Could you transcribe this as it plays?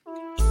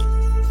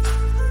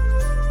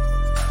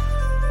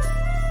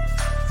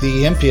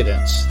The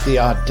impudence, the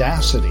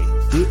audacity,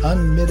 the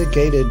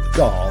unmitigated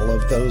gall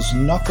of those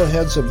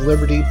knuckleheads of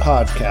liberty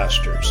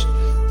podcasters,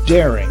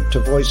 daring to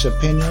voice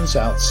opinions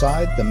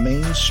outside the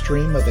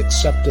mainstream of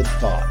accepted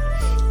thought.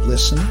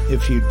 Listen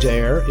if you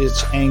dare.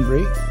 It's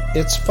angry,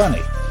 it's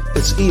funny,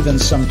 it's even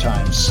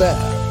sometimes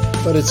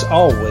sad, but it's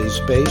always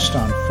based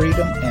on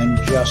freedom and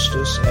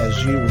justice,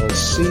 as you will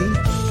see.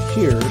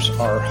 Here's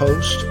our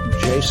host,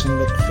 Jason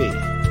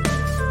McPhee.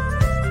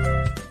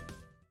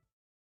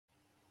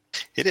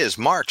 It is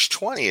March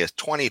 20th,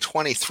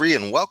 2023,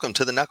 and welcome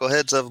to the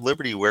Knuckleheads of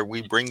Liberty, where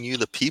we bring you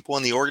the people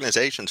and the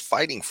organizations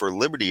fighting for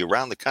liberty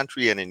around the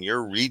country and in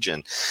your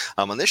region.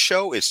 On this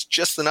show, it's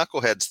just the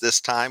Knuckleheads this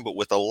time, but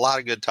with a lot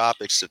of good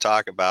topics to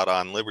talk about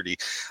on liberty.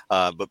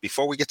 But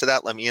before we get to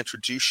that, let me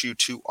introduce you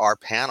to our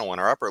panel. In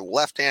our upper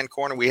left-hand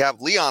corner, we have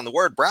Leon, the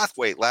word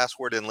Brathwaite, last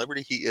word in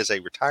liberty. He is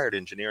a retired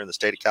engineer in the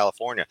state of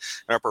California.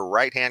 In our upper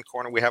right-hand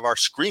corner, we have our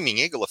screaming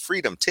eagle of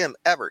freedom, Tim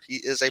Everett. He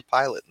is a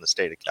pilot in the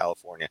state of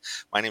California.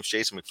 My name is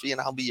Jason McPhee,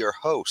 and I'll be your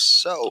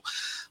host. So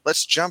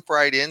let's jump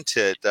right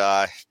into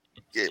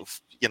it.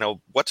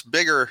 What's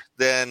bigger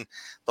than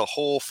the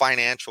whole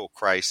financial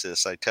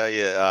crisis? I tell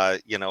you,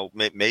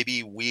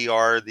 maybe we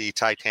are the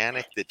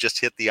Titanic that just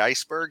hit the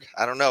iceberg.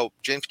 I don't know.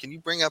 James, can you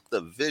bring up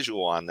the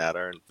visual on that,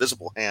 our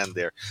invisible hand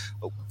there?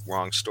 Oh,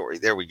 wrong story.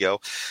 There we go.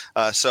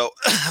 So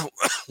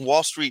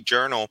Wall Street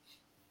Journal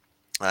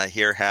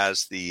here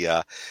has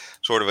the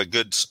sort of a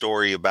good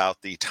story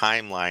about the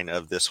timeline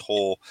of this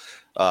whole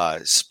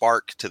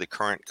spark to the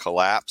current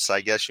collapse,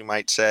 I guess you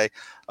might say.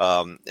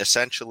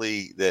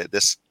 Essentially,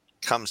 this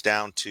comes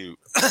down to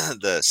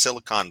the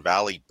Silicon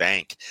Valley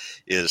Bank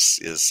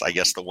is I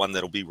guess the one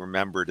that'll be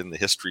remembered in the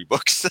history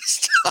books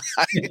this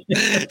time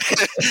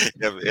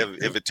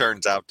if it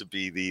turns out to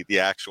be the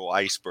actual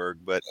iceberg.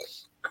 But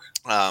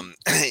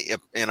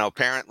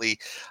apparently,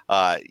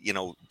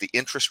 the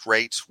interest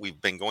rates,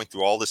 we've been going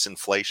through all this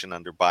inflation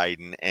under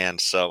Biden.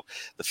 And so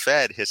the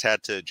Fed has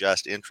had to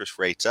adjust interest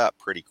rates up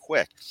pretty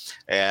quick.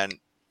 And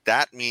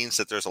that means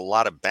that there's a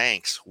lot of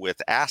banks with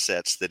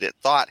assets that it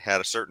thought had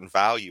a certain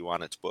value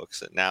on its books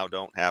that now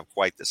don't have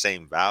quite the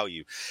same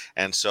value.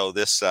 And so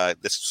this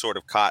sort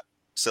of caught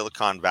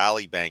Silicon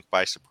Valley Bank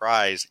by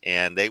surprise,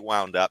 and they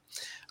wound up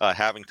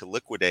having to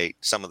liquidate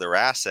some of their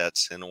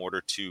assets in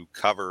order to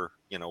cover,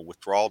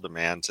 withdrawal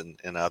demands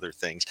and other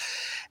things.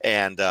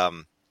 And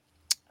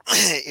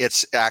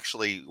it's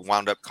actually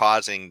wound up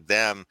causing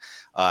them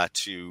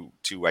to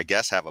I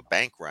guess have a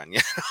bank run,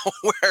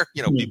 where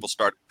people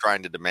start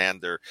trying to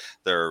demand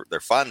their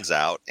funds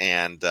out,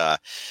 and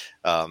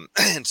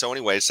so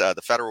anyways,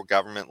 the federal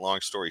government,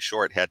 long story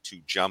short, had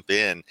to jump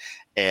in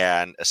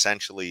and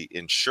essentially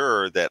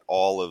ensure that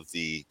all of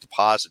the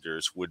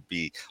depositors would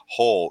be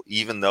whole,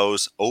 even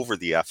those over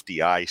the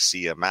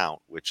FDIC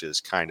amount, which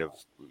is kind of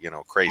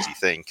crazy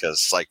thing,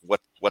 because like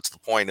what's the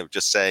point of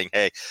just saying,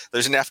 hey,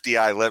 there's an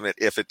FDI limit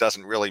if it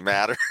doesn't really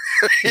matter?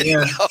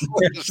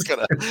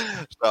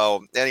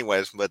 So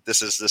anyways, but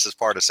this is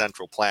part of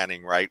central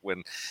planning, right?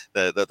 When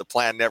the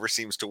plan never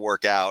seems to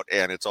work out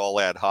and it's all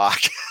ad hoc.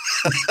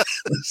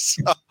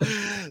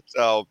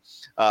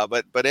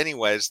 But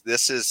anyways,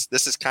 this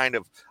is kind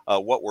of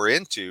what we're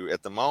into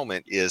at the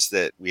moment, is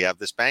that we have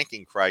this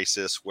banking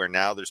crisis where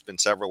now there's been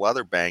several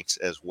other banks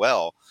as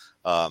well.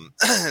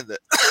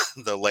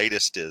 The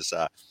latest is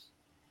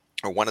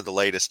or one of the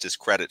latest is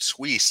Credit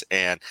Suisse,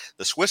 and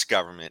the Swiss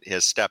government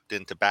has stepped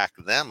in to back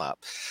them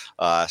up.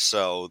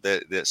 So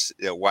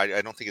why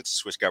I don't think it's the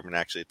Swiss government,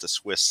 actually, it's a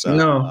Swiss.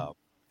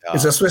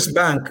 It's a Swiss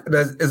bank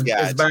that is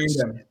buying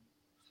them.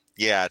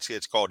 Yeah,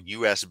 it's called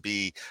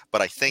USB,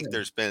 but I think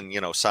there's been,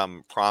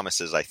 some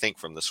promises, I think,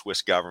 from the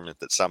Swiss government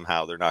that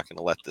somehow they're not going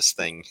to let this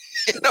thing,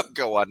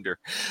 go under.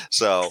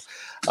 So,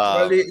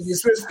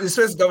 the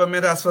Swiss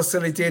government has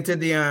facilitated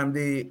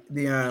the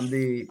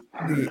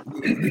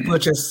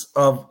purchase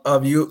of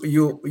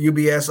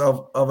UBS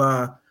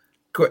of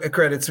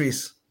Credit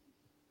Suisse.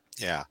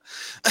 Yeah.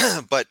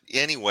 But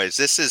anyways,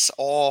 this is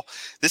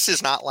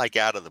not like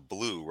out of the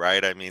blue,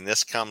 right? I mean,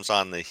 this comes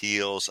on the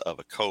heels of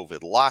a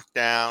COVID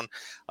lockdown,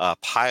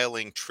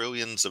 piling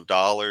trillions of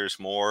dollars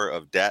more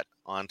of debt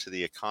onto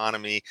the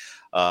economy.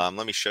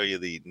 Let me show you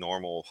the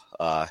normal,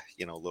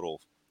 little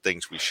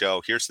things we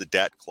show. Here's the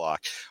debt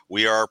clock.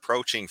 We are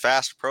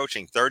fast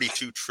approaching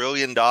 $32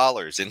 trillion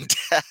in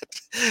debt.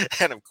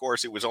 And of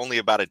course, it was only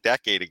about a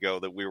decade ago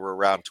that we were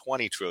around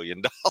 $20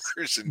 trillion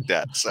in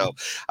debt. So,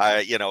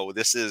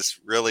 this is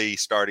really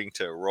starting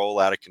to roll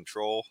out of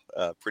control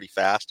pretty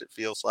fast, it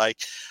feels like.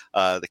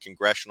 The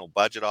Congressional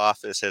Budget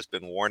Office has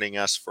been warning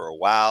us for a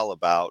while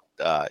about,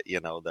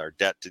 their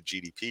debt to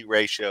GDP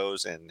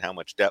ratios and how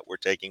much debt we're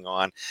taking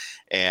on.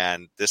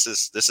 And this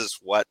is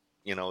what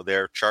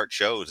their chart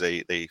shows.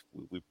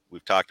 We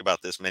we've talked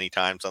about this many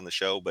times on the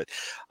show, but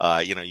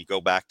you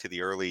go back to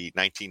the early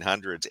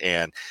 1900s,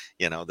 and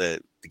the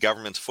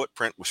government's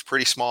footprint was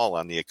pretty small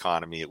on the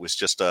economy. It was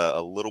just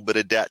a little bit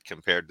of debt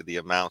compared to the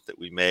amount that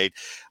we made.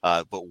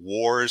 But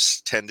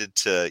wars tended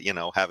to,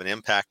 have an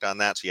impact on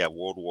that. So you have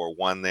World War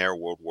I there,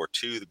 World War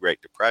II, the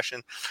Great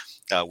Depression.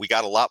 We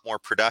got a lot more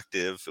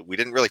productive. We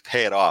didn't really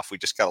pay it off. We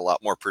just got a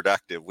lot more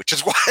productive, which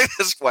is why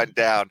this went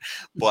down.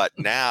 But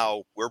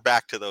now we're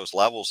back to those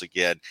levels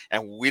again,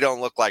 and we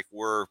don't look like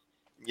we're,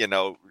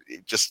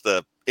 just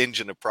the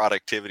engine of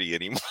productivity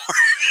anymore.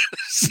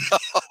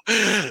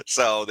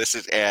 so this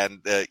is, and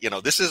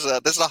this is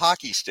a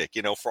hockey stick,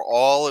 for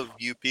all of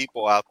you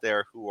people out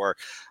there who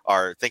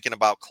are thinking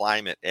about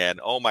climate and,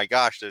 oh my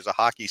gosh, there's a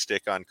hockey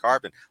stick on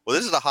carbon. Well,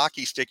 this is a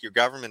hockey stick your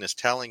government is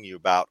telling you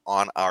about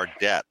on our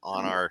debt,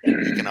 on our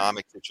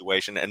economic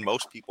situation, and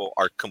most people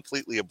are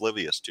completely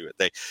oblivious to it.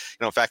 They,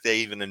 in fact, they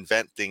even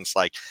invent things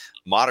like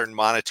modern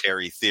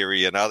monetary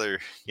theory and other,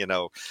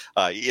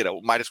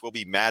 might as well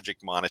be magic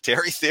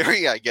monetary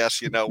theory, I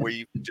guess, where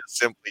you just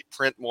simply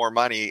print more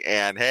money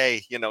and,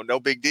 hey, no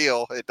big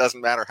deal. It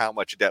doesn't matter how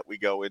much debt we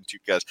go into,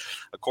 because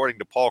according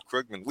to Paul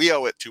Krugman, we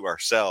owe it to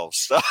ourselves.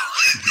 So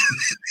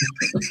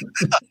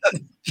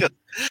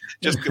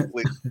just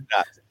completely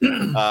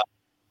nuts.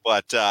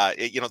 But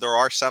there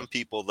are some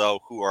people though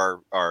who are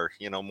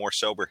more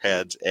sober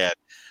heads, and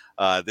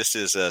this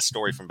is a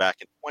story from back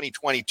in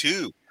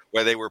 2022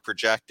 where they were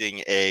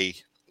projecting a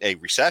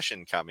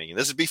recession coming, and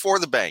this is before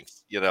the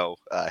banks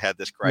had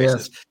this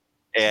crisis. Yes.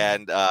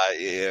 And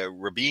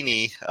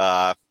Rabini,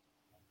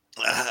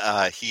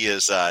 he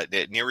is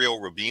Neriel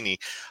Rabini,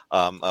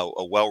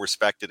 a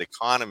well-respected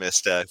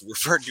economist,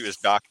 referred to as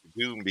Dr.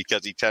 Doom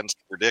because he tends to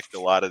predict a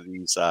lot of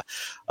these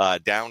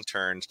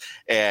downturns.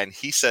 And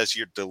he says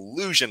you're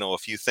delusional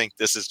if you think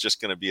this is just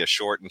going to be a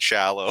short and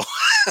shallow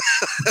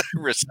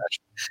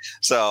recession.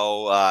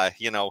 So,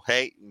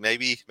 hey,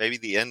 maybe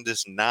the end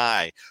is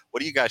nigh. What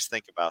do you guys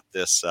think about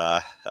this?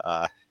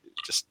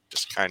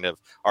 Just kind of,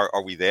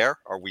 are we there?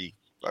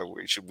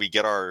 Should we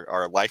get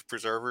our life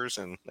preservers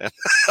and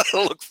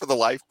look for the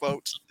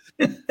lifeboats?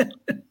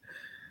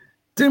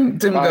 Tim,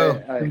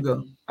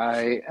 go.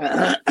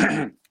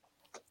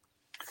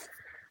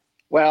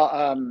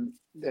 Well,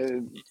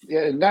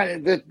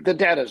 the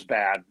debt is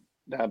bad,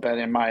 but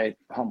in my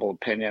humble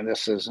opinion,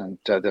 this isn't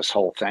this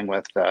whole thing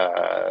with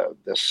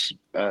this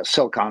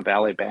Silicon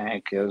Valley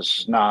Bank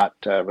is not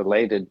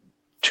related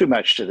too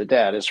much to the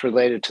debt. It's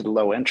related to the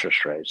low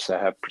interest rates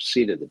that have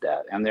preceded the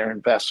debt and their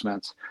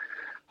investments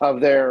of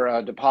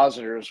their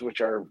depositors, which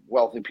are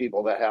wealthy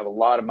people that have a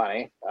lot of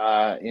money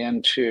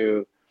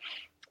into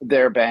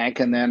their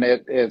bank, and then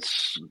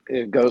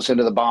it goes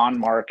into the bond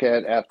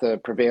market at the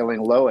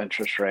prevailing low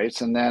interest rates,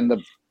 and then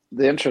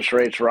the interest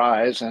rates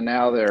rise, and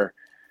now their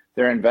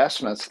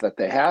investments that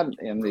they had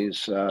in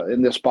these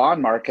in this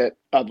bond market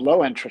of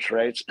low interest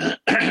rates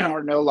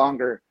are no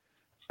longer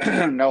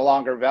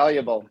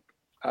valuable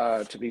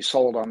to be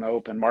sold on the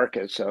open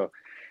market. So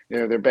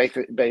they're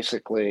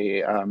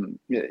basically,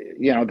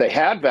 they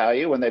had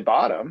value when they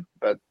bought them,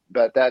 but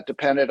that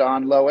depended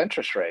on low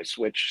interest rates,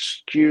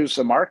 which skews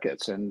the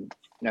markets, and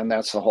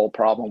that's the whole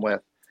problem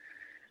with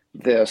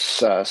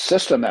this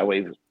system that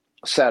we've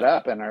set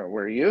up and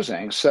we're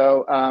using.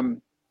 So,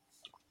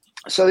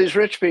 so these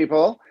rich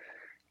people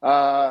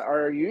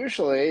are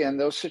usually in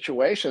those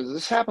situations.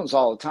 This happens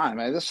all the time.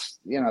 I mean,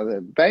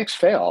 the banks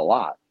fail a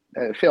lot.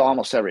 They fail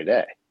almost every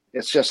day.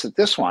 It's just that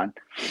this one,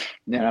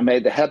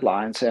 made the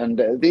headlines,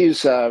 and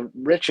these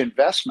rich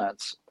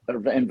investors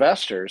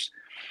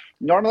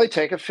normally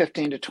take a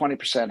 15 to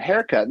 20%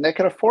 haircut, and they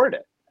can afford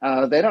it.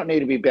 They don't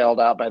need to be bailed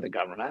out by the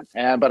government.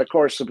 But of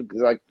course,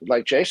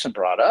 like Jason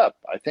brought up,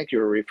 I think you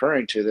were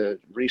referring to the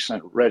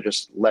recent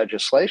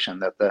legislation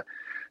that the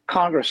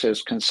Congress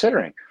is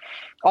considering.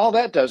 All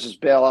that does is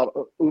bail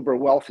out uber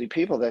wealthy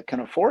people that can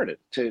afford it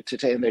to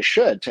take, and they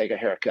should take a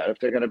haircut if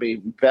they're going to be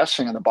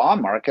investing in the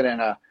bond market in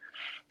an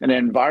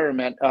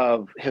environment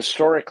of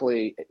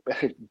historically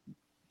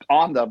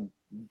on the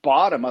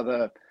bottom of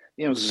the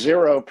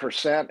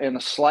 0%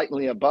 and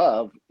slightly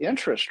above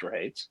interest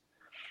rates.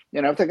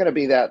 If they're going to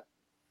be that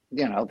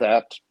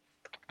that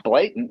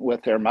blatant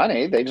with their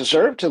money, they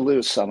deserve to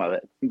lose some of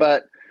it.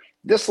 But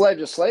this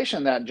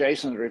legislation that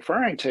Jason's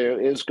referring to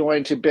is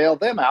going to bail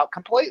them out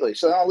completely,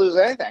 so they don't lose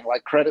anything,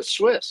 like Credit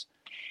Suisse.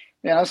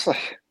 It's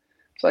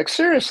like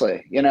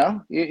seriously,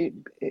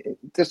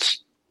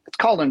 it's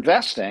called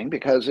investing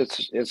because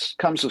it's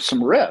comes with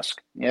some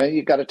risk.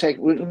 You've got to take.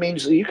 It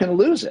means you can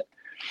lose it.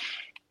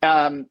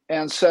 And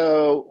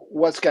so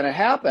what's going to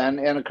happen?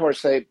 And of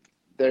course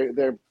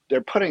they're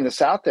putting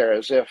this out there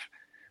as if,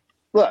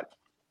 look,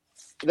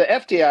 the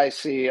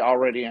FDIC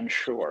already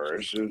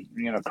insures.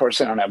 Of course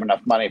they don't have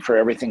enough money for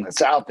everything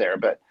that's out there,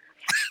 but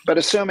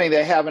assuming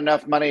they have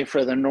enough money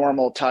for the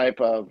normal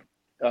type of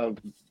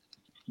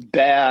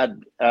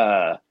bad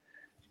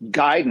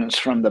guidance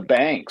from the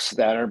banks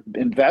that are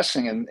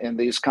investing in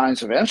these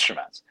kinds of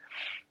instruments,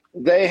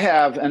 they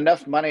have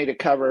enough money to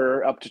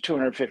cover up to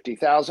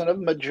 $250,000 of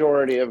the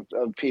majority of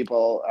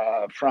people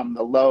from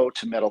the low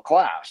to middle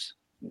class.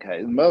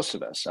 Okay, most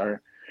of us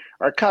are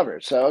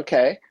covered. So,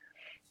 okay,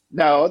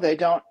 no, they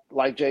don't,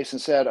 like Jason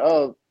said,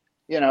 oh,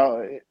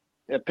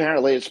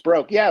 apparently it's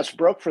broke. Yeah, it's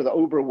broke for the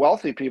uber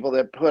wealthy people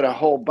that put a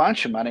whole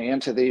bunch of money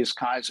into these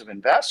kinds of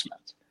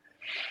investments.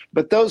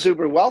 But those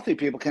uber wealthy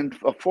people can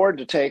afford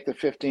to take the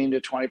 15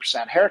 to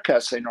 20%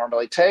 haircuts they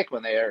normally take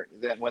when they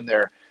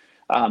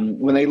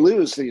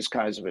lose these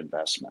kinds of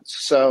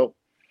investments. So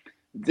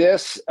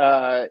this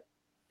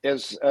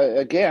is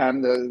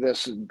again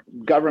this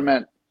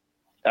government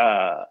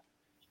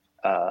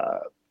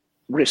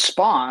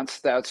response.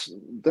 That's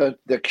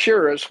the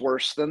cure is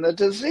worse than the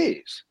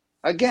disease.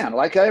 Again,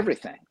 like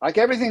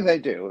everything they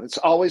do, it's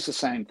always the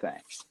same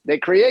thing. They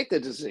create the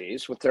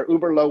disease with their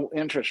uber low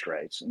interest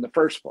rates in the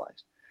first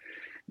place.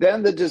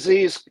 Then the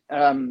disease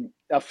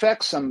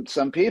affects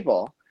some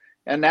people,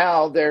 and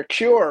now their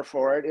cure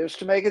for it is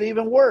to make it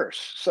even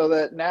worse. So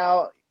that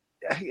now,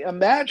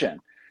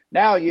 imagine,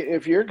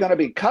 if you're going to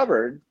be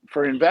covered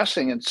for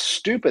investing in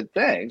stupid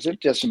things,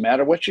 it doesn't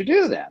matter what you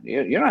do then.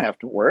 You don't have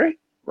to worry,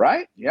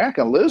 right? You're not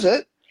going to lose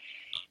it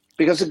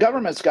because the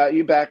government's got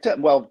you backed up.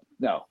 Well,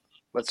 no,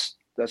 let's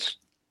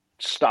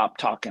stop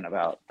talking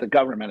about the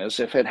government as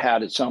if it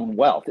had its own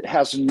wealth. It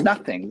has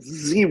nothing,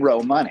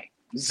 zero money,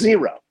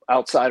 zero,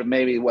 outside of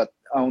maybe what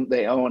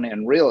they own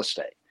in real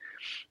estate.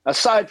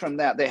 Aside from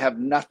that, they have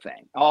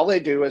nothing. All they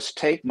do is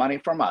take money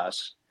from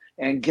us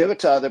and give it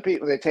to other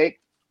people. They take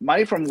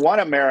money from one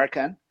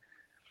American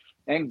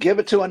and give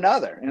it to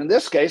another. And in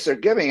this case, they're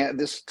giving it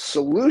this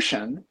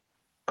solution,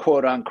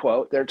 quote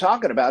unquote, they're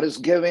talking about is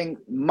giving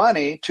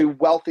money to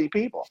wealthy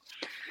people.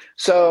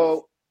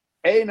 So,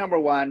 number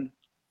one,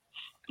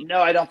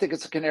 no, I don't think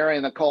it's a canary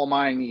in the coal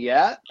mine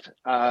yet,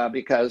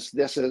 because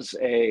this is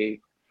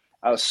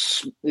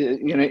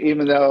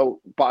even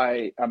though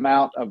by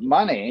amount of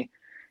money,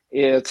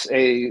 it's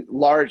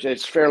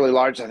fairly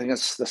large. I think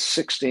it's the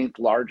 16th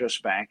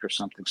largest bank or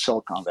something.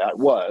 Silicon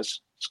Valley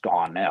it's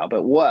gone now,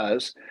 but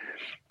was.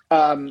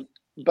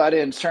 But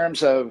in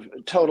terms of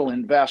total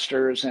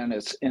investors and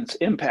its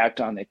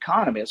impact on the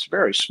economy, it's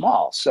very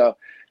small. So,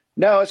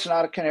 no, it's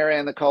not a canary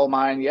in the coal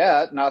mine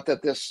yet. Not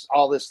that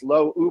all this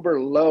uber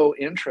low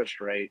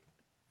interest rate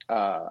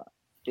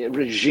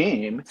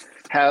regime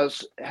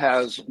has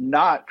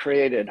not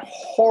created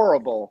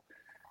horrible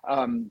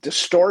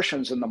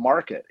distortions in the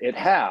market. It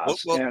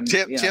has. Well, and,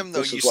 Tim,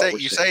 though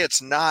you say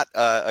it's not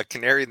a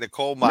canary in the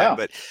coal mine,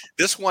 but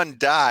this one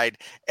died,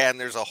 and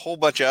there's a whole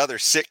bunch of other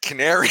sick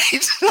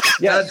canaries.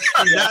 That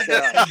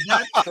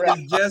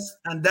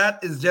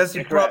is just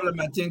the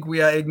problem I think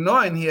we are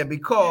ignoring here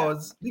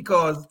because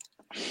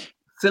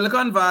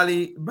Silicon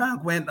Valley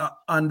Bank went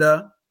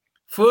under.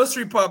 First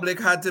Republic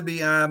had to be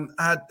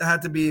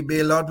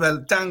bailed out.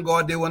 Well, thank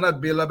God they were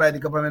not bailed out by the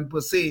government per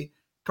se.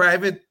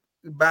 Private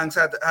banks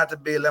had to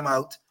bail them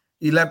out.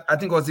 I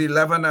think it was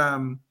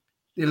 11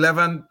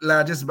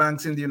 largest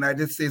banks in the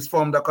United States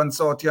formed a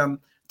consortium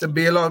to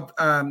bail out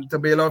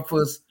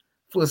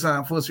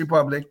First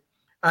Republic.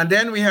 And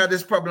then we had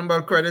this problem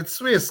about Credit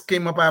Suisse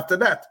came up after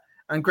that.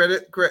 And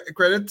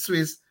Credit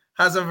Suisse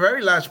has a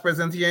very large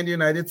presence here in the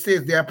United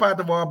States. They are part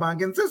of our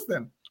banking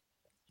system,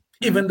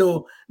 even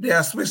though they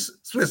are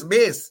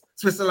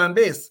Switzerland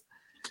based.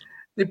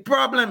 The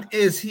problem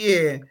is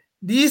here,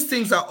 these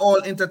things are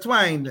all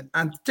intertwined.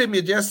 And Tim,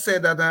 you just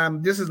said that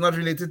this is not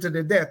related to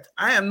the debt.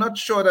 I am not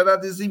sure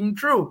that is even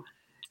true.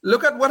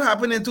 Look at what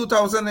happened in the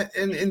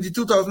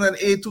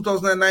 2008,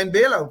 2009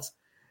 bailouts.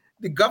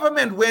 The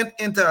government went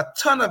into a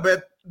ton of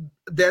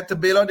debt to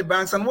bail out the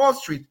banks on Wall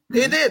Street.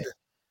 They did.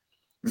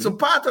 So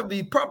part of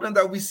the problem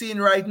that we're seeing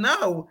right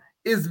now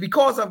is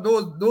because of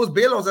those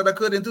bailouts that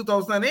occurred in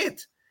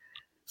 2008.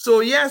 So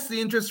yes, the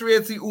interest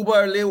rates, the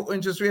uber low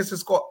interest rates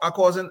are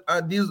causing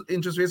these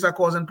interest rates are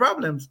causing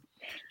problems.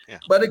 Yeah.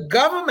 But the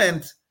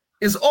government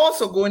is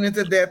also going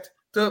into debt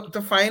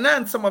to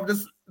finance some of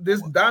this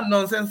damn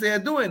nonsense they are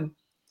doing.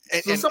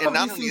 So some of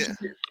these things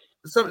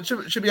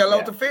should be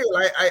allowed to fail.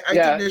 I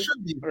think they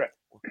should be. Right.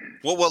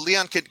 Well,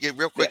 Leon,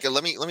 real quick,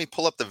 let me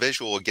pull up the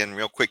visual again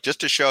real quick, just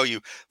to show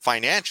you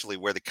financially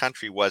where the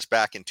country was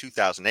back in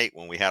 2008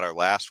 when we had our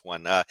last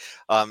one. Our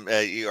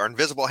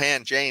invisible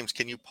hand, James,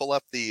 can you pull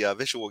up the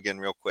visual again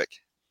real quick?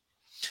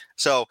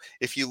 So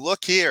if you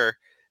look here,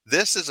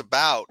 this is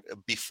about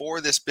before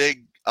this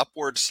big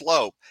upward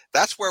slope.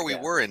 That's where we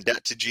were in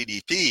debt to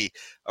GDP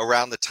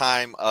around the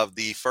time of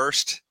the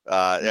first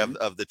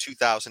of the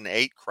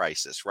 2008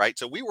 crisis, right?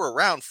 So we were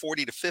around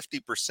 40 to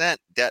 50%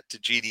 debt to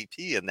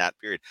GDP in that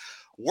period.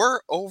 We're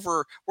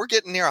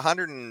getting near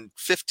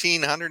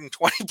 115,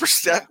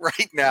 120%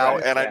 right now.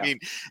 Right, and I mean,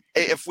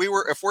 if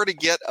we're to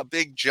get a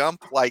big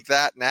jump like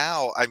that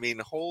now, I mean,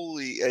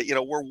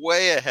 we're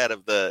way ahead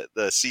of the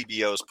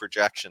CBO's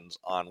projections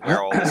on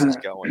where all this is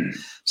going.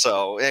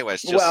 So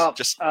anyways,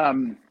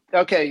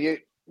 okay,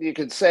 you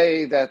could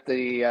say that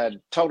the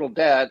total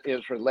debt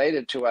is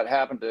related to what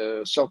happened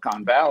to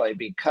Silicon Valley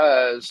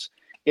because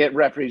it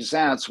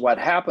represents what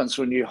happens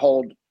when you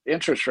hold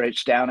interest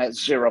rates down at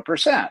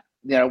 0%.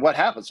 What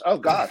happens? Oh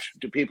gosh,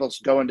 do people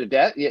go into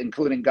debt,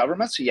 including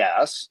governments?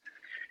 Yes.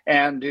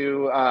 And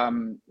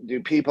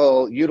do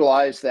people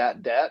utilize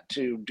that debt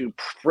to do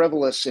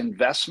frivolous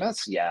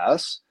investments?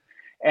 Yes.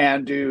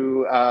 And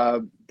do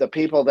the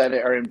people that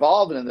are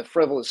involved in the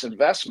frivolous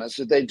investments,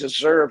 do they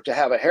deserve to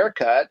have a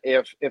haircut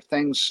if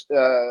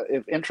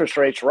interest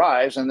rates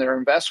rise and their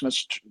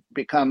investments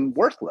become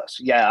worthless?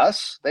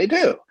 Yes, they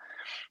do.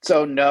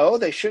 So no,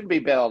 they shouldn't be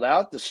bailed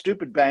out. The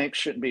stupid banks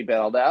shouldn't be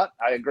bailed out.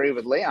 I agree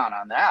with Leon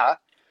on that.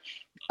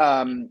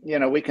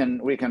 We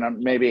can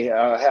maybe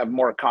have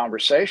more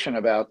conversation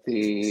about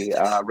the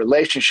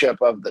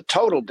relationship of the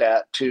total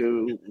debt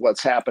to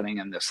what's happening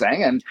in this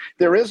thing. And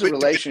there is a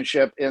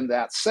relationship in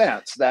that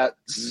sense that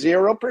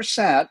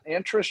 0%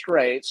 interest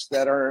rates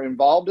that are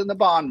involved in the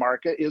bond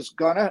market is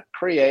going to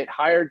create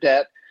higher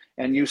debt.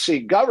 And you see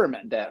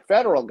government debt,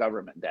 federal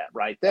government debt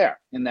right there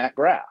in that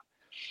graph.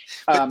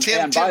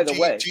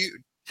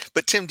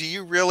 Tim, do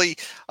you really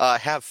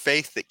have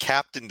faith that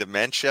Captain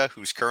Dementia,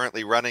 who's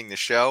currently running the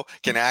show,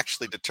 can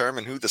actually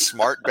determine who the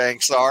smart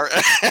banks are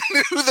and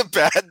who the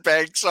bad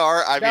banks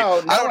are? I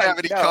don't have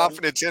any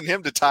confidence in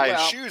him to tie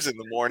his shoes in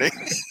the morning.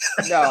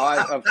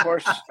 Of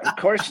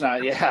course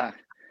not. Yeah.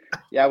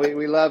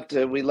 We love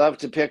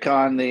to pick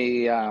on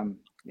the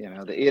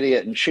the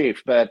idiot in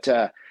chief, but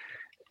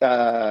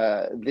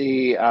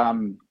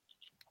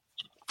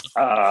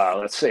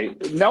let's see.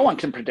 No one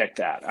can predict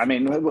that. I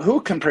mean,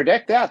 who can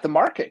predict that? The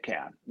market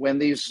can. When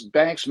these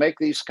banks make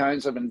these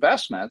kinds of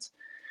investments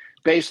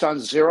based on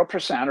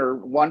 0% or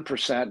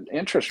 1%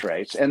 interest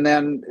rates, and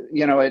then,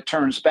 it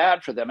turns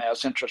bad for them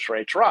as interest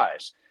rates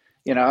rise.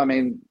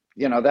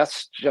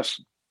 That's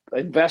just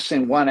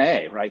investing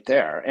 1A right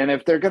there. And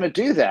if they're going to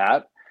do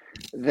that,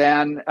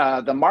 then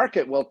the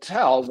market will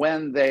tell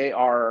when they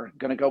are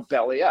going to go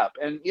belly up.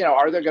 And,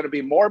 are there going to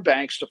be more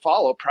banks to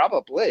follow?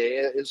 Probably.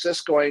 Is this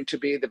going to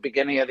be the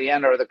beginning of the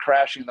end or the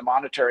crashing of the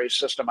monetary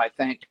system? I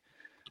think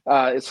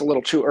it's a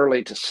little too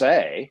early to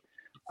say.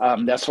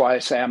 That's why I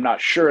say I'm not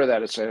sure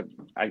that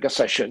I guess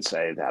I should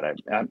say that.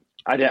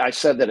 I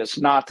said that it's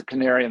not the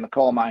canary in the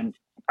coal mine.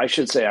 I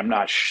should say I'm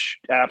not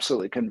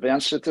absolutely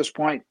convinced at this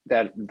point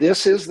that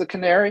this is the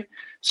canary,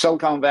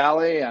 Silicon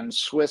Valley and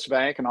Swiss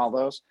Bank and all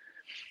those.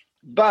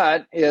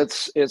 But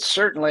it's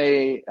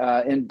certainly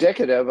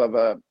indicative of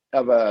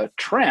a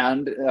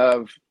trend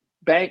of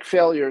bank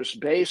failures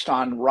based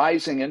on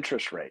rising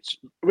interest rates.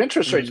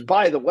 Interest rates,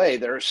 by the way,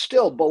 they're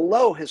still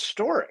below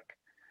historic,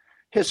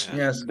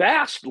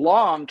 vast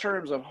long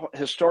terms of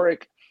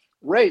historic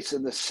rates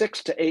in the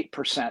 6 to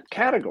 8%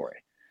 category.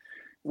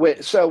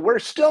 So we're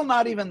still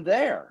not even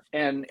there,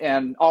 and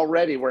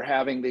already we're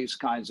having these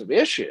kinds of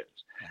issues.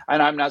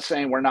 And I'm not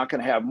saying we're not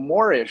going to have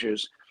more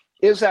issues.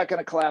 Is that going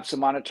to collapse the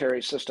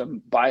monetary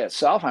system by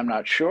itself? I'm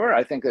not sure.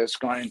 I think it's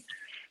going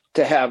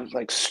to have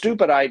like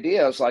stupid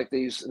ideas like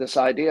this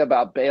idea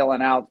about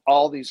bailing out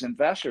all these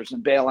investors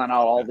and bailing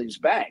out all these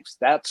banks.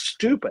 That's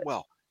stupid.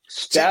 Well,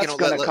 that's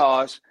going to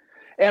cause.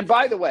 And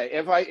by the way,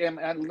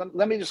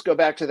 let me just go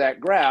back to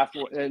that graph,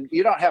 and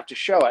you don't have to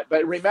show it,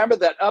 but remember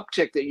that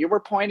uptick that you were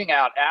pointing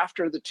out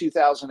after the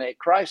 2008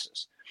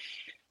 crisis.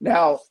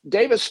 Now,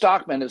 David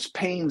Stockman is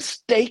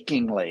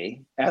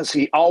painstakingly, as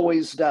he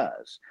always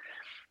does,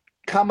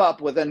 come up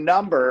with a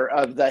number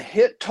of the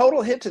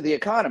total hit to the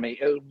economy.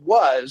 It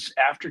was,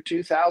 after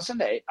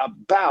 2008,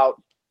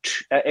 about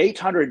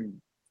 $800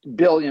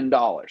 billion.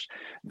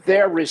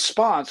 Their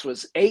response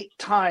was 8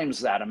 times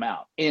that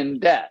amount in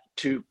debt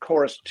to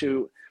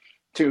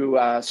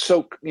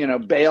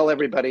bail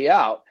everybody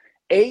out.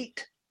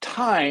 8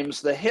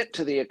 times the hit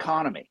to the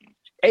economy.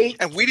 8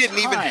 and we didn't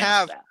even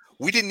have that.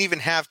 We didn't even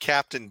have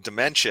Captain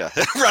Dementia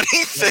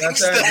running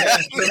things.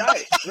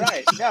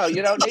 Right. No,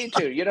 you don't need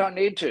to. You don't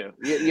need to.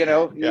 You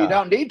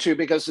don't need to,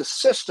 because the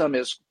system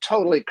is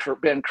totally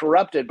been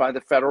corrupted by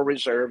the Federal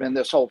Reserve and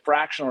this whole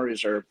fractional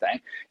reserve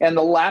thing, and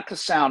the lack of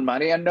sound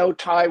money and no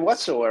tie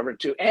whatsoever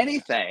to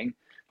anything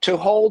to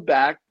hold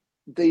back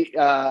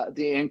the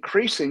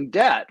increasing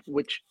debt,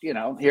 which,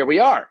 here we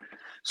are.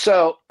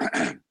 So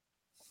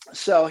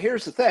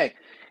here's the thing.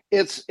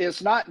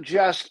 It's not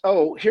just,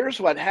 here's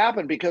what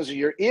happened because of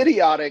your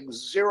idiotic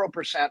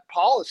 0%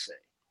 policy,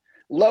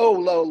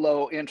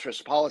 low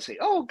interest policy.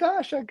 Oh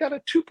gosh, I got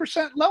a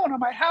 2% loan on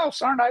my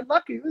house. Aren't I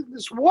lucky? This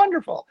is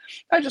wonderful.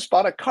 I just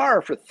bought a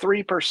car for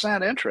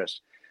 3%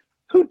 interest.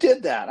 Who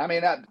did that? I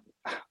mean,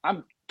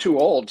 I'm too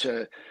old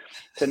to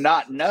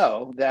not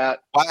know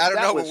that. Well, I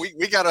don't know, but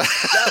we got to.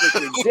 That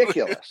was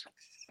ridiculous.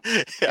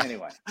 Yeah.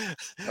 Anyway,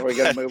 are we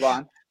going to move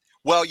on?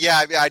 Well,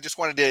 yeah, I just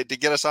wanted to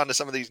get us onto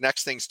some of these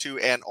next things too,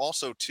 and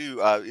also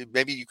too,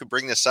 maybe you could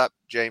bring this up,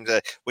 James.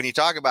 When you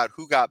talk about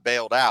who got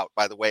bailed out,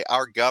 by the way,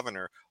 our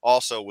governor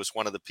also was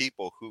one of the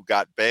people who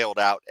got bailed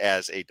out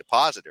as a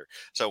depositor.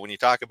 So when you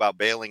talk about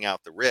bailing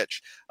out the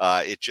rich,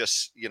 it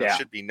just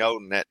should be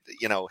known that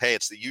hey,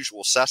 it's the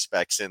usual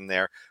suspects in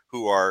there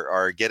who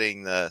are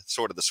getting the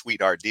sort of the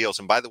sweetheart deals.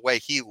 And by the way,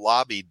 he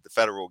lobbied the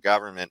federal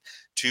government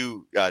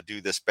to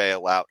do this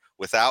bailout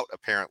without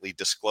apparently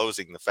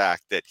disclosing the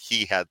fact that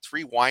he had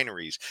 3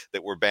 wineries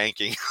that were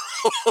banking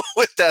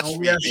with that.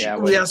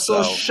 We are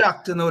so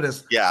shocked to know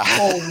this. Yeah.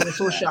 Oh, we're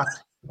so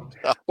shocked.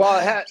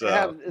 Well,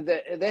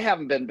 they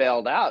haven't been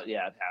bailed out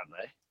yet, have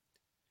they?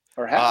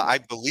 Or have I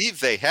believe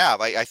they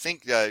have. I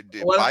think. I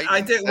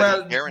think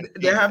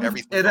they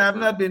haven't. It have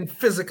not been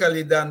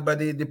physically done, but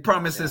the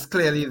promise is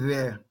clearly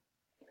there.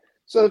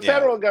 So the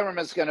federal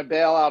government's going to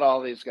bail out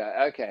all these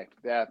guys. Okay,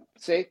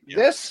 see,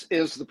 this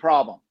is the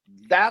problem.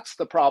 That's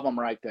the problem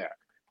right there.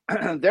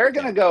 They're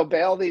going to go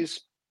bail these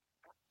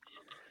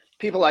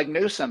people like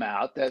Newsom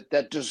out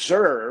that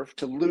deserve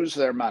to lose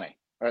their money,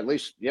 or at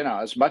least,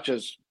 as much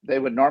as they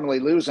would normally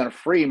lose in a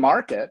free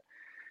market.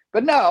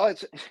 But no,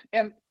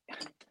 and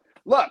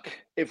look,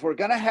 if we're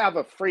going to have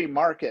a free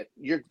market,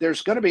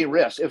 there's going to be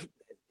risk. If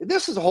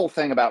this is the whole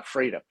thing about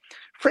freedom.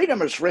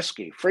 Freedom is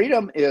risky.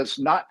 Freedom is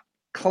not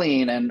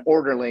clean and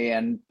orderly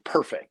and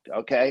perfect.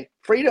 Okay.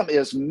 Freedom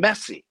is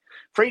messy.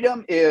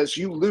 Freedom is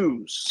you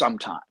lose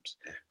sometimes.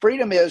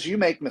 Freedom is you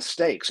make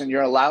mistakes and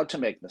you're allowed to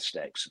make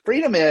mistakes.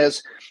 Freedom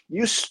is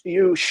you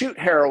shoot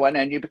heroin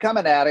and you become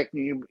an addict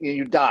and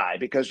you die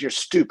because you're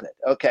stupid.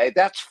 Okay,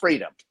 that's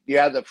freedom. You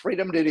have the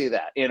freedom to do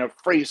that in a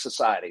free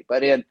society.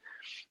 But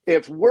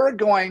if we're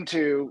going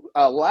to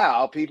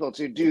allow people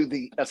to do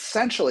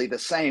essentially the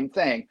same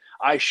thing,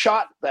 I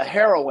shot the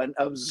heroin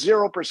of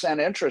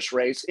 0% interest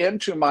rates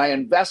into my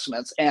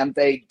investments and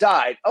they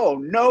died. Oh,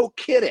 no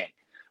kidding.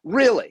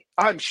 Really,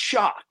 I'm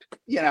shocked.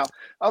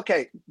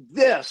 Okay,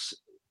 this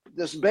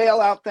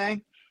bailout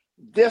thing,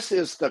 this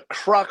is the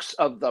crux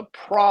of the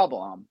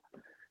problem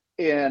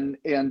in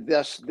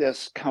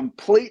this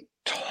complete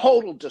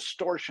total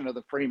distortion of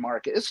the free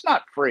market. It's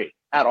not free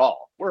at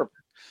all. We're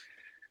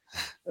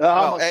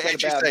almost a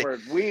bad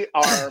word. We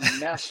are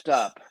messed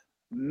up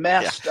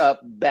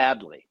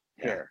badly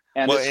here,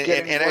 and it's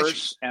getting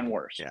worse and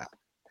worse. Yeah.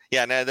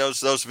 Yeah, now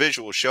those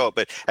visuals show it.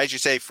 But as you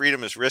say,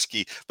 freedom is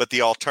risky, but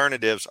the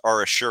alternatives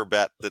are a sure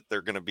bet that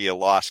they're going to be a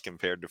loss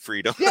compared to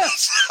freedom.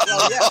 Yes.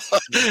 Yes.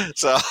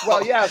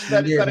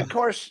 But of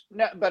course,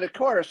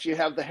 you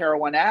have the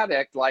heroin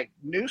addict like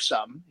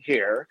Newsom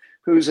here,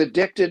 who's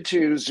addicted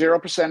to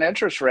 0%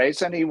 interest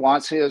rates, and he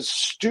wants his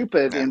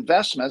stupid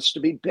investments to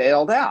be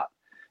bailed out.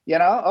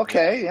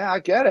 I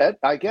get it.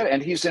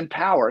 And he's in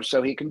power,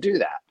 so he can do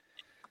that.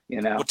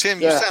 Well, Tim,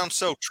 you sound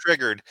so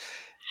triggered.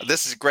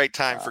 This is a great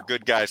time for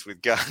good guys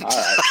with guns.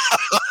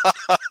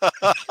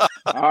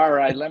 All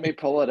right. Let me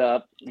pull it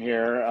up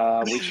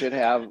here. We should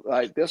have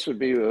this would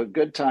be a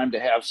good time to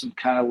have some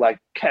kind of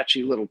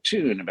catchy little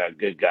tune about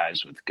good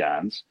guys with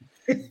guns.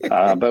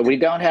 But we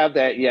don't have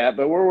that yet,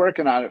 but we're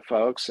working on it,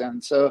 folks.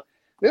 And so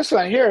this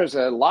one here is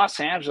a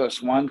Los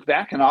Angeles one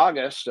back in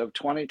August of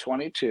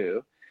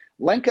 2022.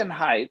 Lincoln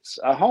Heights,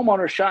 a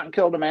homeowner shot and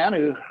killed a man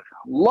who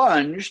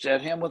lunged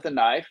at him with a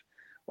knife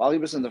while he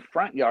was in the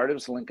front yard of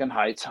his Lincoln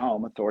Heights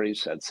home,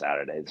 authorities said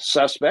Saturday. The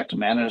suspect, a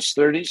man in his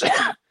 30s,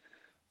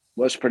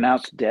 was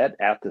pronounced dead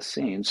at the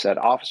scene, said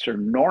Officer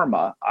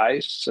Norma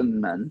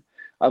Eisenman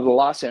of the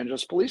Los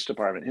Angeles Police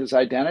Department. His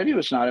identity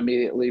was not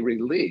immediately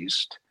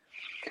released.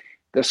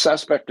 The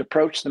suspect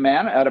approached the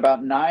man at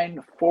about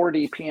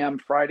 9:40 p.m.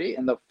 Friday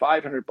in the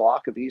 500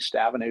 block of East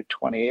Avenue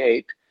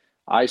 28.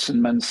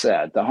 Eisenman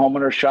said the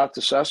homeowner shot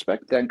the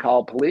suspect, then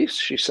called police.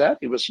 She said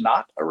he was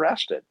not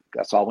arrested.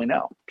 That's all we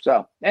know.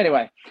 So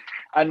anyway,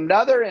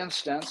 another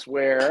instance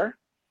where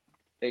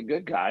a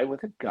good guy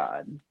with a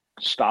gun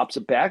stops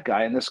a bad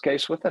guy, in this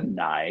case with a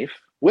knife,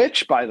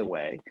 which, by the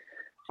way,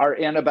 are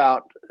in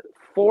about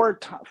 4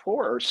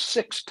 or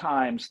 6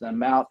 times the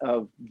amount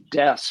of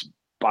deaths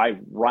by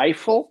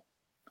rifle,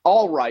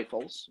 all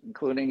rifles,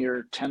 including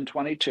your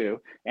 10/22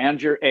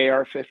 and your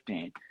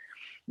AR-15.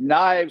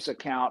 Knives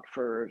account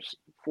for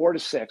 4 to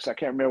 6. I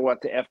can't remember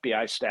what the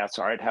FBI stats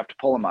are. I'd have to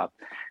pull them up.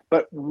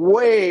 But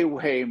way,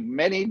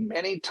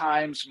 many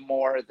times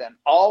more than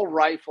all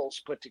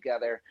rifles put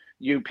together,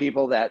 you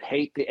people that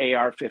hate the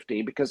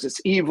AR-15 because it's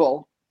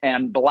evil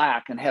and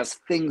black and has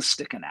things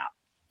sticking out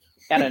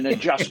and an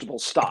adjustable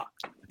stock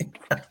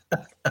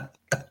and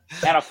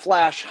a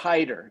flash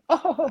hider.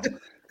 Oh,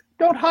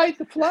 don't hide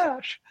the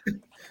flash.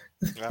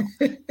 Well,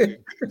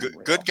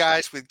 good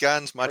guys with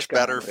guns, much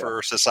better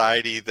for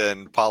society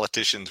than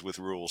politicians with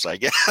rules, I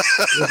guess.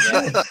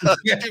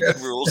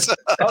 Stupid rules.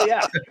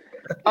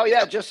 Oh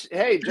yeah.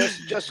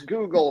 Just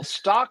Google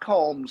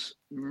Stockholm's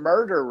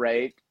murder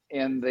rate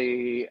in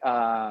the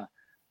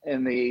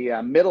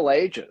Middle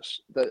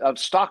Ages of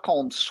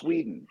Stockholm,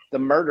 Sweden. The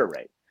murder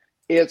rate,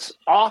 it's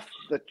off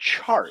the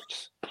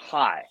charts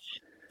high.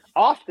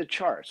 Off the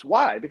charts.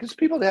 Why? Because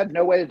people had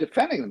no way of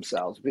defending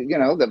themselves.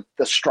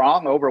 The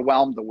strong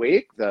overwhelmed the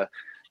weak. The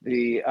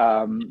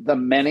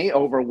many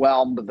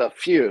overwhelmed the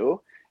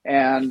few,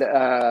 and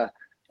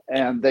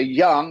the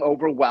young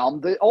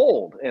overwhelmed the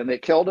old. And they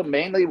killed them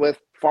mainly with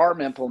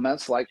farm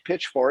implements like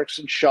pitchforks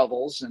and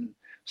shovels and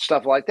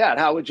stuff like that.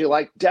 How would you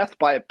like death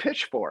by a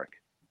pitchfork?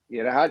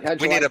 How'd you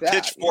we need like a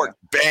pitchfork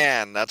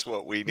ban. That's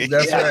what we need.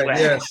 That's right.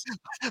 Yes.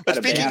 But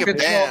speaking of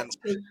bans,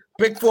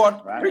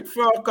 pitchfork control.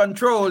 Pitchfork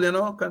control.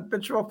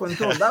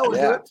 That was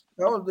it.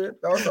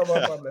 That was our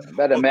problem.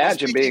 But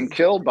imagine being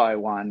killed by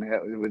one.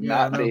 It would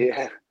not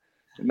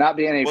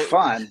be any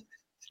fun.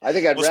 I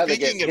think I'd rather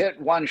get hit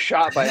one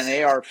shot by an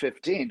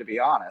AR-15, to be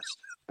honest.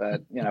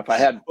 But if I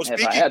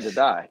had to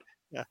die.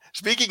 Yeah.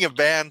 Speaking of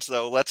bans,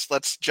 though,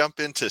 let's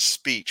jump into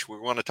speech. We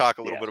want to talk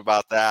a little bit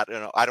about that.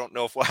 And I don't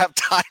know if we'll have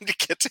time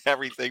to get to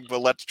everything, but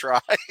let's try.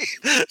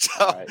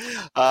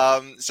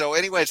 So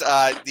anyways,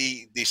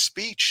 the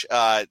speech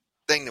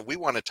thing that we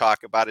want to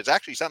talk about is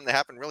actually something that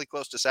happened really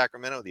close to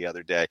Sacramento the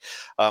other day.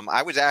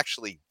 I was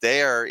actually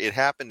there. It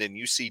happened in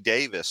UC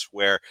Davis,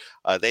 where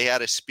they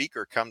had a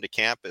speaker come to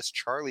campus,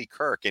 Charlie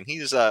Kirk, and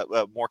he's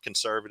a more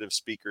conservative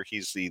speaker.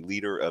 He's the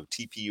leader of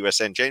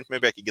TPUSA. James,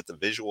 maybe I could get the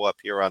visual up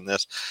here on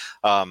this.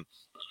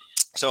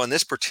 So in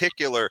this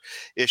particular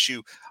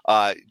issue,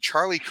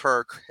 Charlie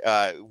Kirk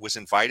was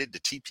invited to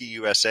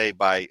TPUSA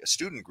by a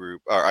student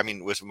group,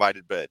 was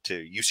invited to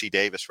UC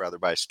Davis rather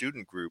by a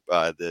student group,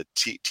 the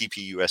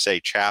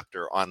TPUSA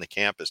chapter on the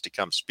campus, to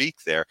come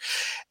speak there.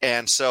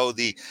 And so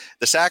the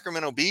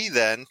Sacramento Bee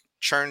then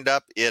churned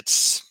up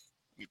its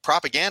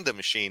propaganda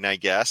machine, I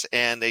guess,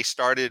 and they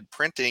started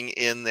printing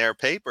in their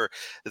paper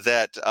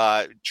that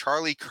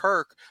Charlie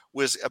Kirk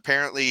was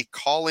apparently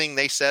calling,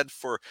 they said,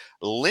 for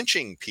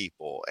lynching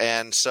people.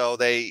 And so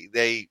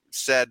they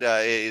said,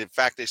 in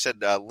fact, they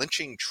said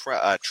lynching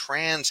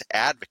trans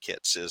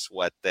advocates is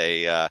what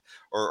they,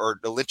 or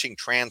lynching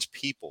trans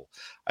people,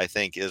 I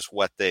think, is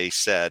what they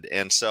said.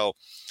 And so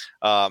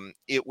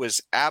it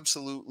was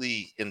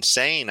absolutely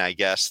insane, I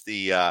guess.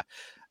 The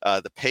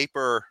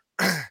paper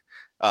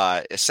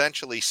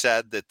essentially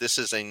said that this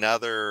is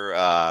another,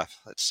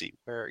 let's see,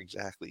 where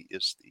exactly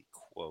is the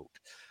quote?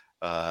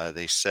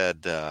 They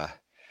said,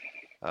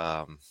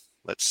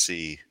 let's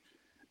see.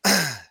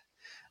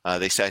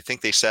 I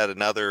think they said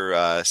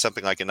another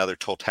something like another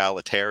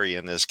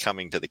totalitarian is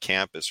coming to the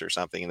campus or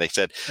something, and they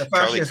said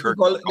Charlie Kirk,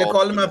 they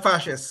call him a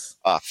fascist.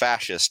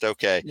 Fascist,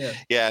 okay,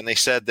 yeah, and they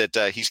said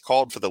that he's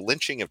called for the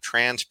lynching of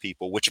trans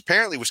people, which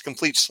apparently was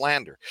complete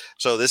slander.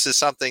 So this is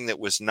something that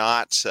was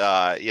not,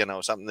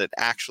 something that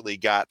actually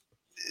got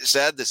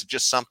said. This is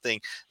just something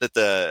that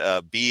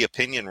the B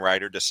opinion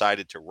writer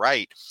decided to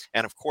write.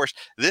 And of course,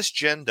 this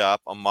ginned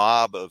up a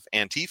mob of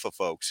Antifa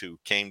folks who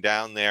came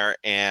down there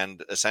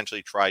and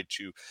essentially tried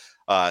to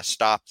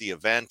stop the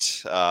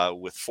event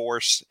with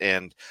force.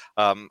 And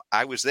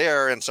I was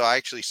there, and so I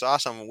actually saw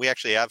some. We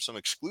actually have some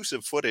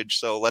exclusive footage,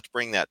 so let's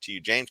bring that to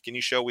you. James, can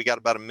you show? We got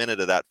about a minute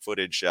of that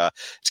footage.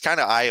 It's kind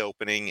of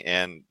eye-opening,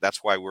 and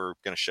that's why we're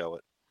going to show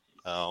it.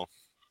 Oh.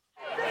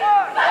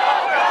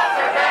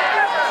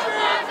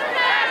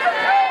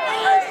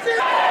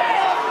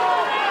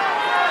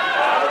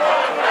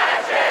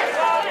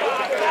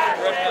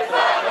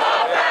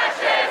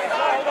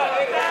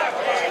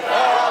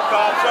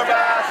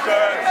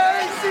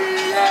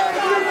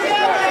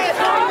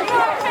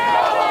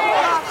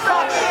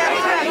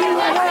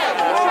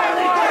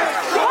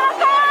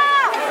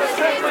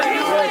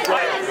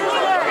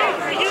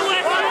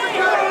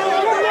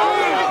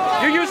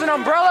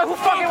 Umbrella? What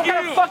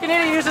kind of fucking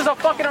idiot uses a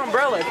fucking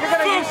umbrella? If you're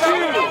gonna use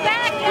something,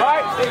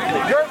 right?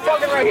 You're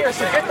fucking right here,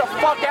 so get the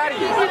fuck out of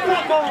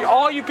here.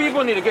 All you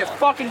people need to get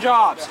fucking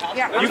jobs.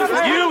 Yeah.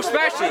 You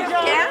especially.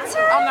 Cancer?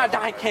 I'm not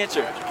dying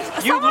cancer.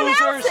 You Someone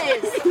losers.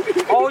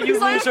 Else's. All you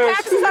so losers. Your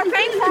taxes are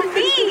paying for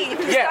me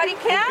to study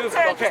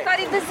cancer, to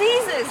study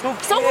diseases.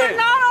 So we're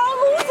not all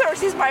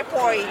losers, is my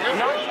point.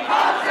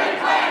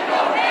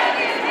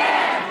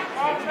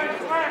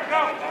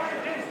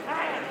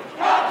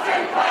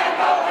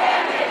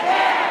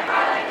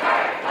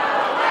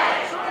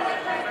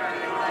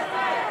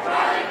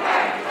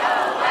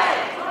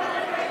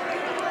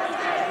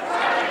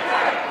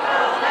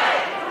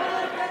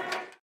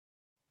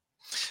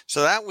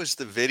 So that was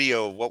the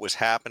video of what was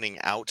happening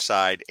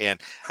outside,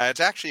 and it's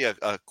actually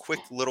a quick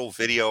little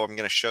video I'm going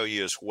to show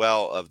you as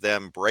well of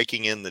them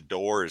breaking in the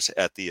doors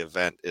at the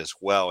event as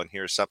well. And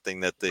here's something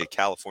that the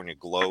California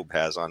Globe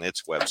has on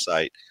its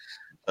website.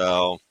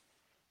 So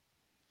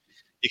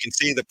you can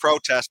see the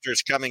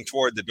protesters coming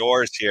toward the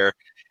doors here,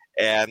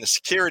 and the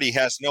security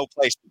has no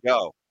place to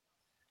go.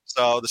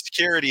 So the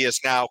security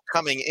is now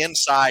coming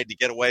inside to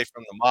get away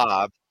from the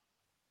mob.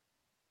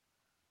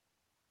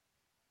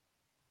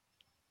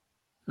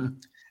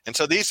 And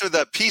so these are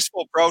the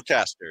peaceful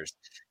protesters.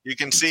 You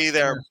can see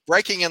they're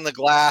breaking in the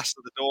glass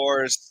of the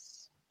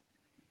doors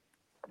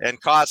and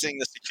causing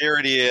the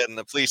security and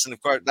the police. And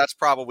of course, that's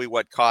probably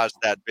what caused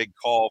that big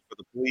call for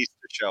the police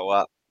to show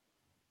up.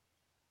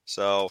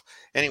 So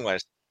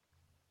anyways.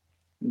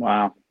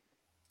 Wow.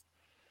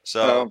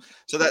 So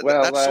that's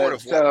sort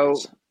of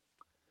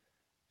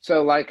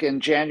so like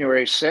in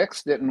January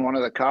 6th, didn't one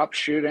of the cops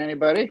shoot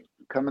anybody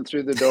coming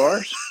through the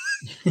doors?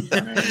 I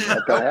mean,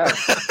 what the heck?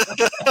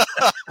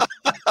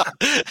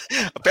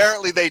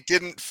 Apparently, they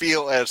didn't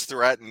feel as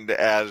threatened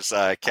as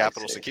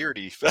Capitol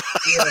Security.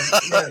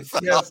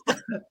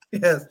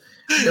 Yes.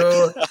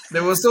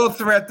 They were so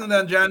threatened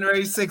on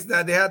January 6th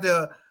that they had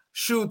to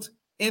shoot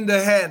in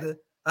the head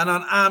an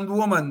unarmed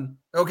woman.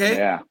 Okay.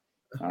 Yeah.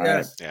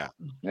 Yes.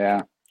 Yeah.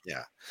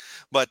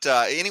 But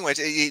anyways,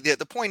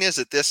 the point is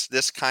that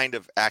this kind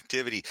of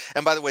activity,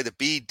 and by the way, the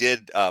Bee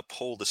did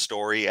pull the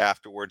story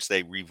afterwards.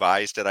 They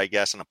revised it, I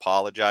guess, and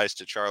apologized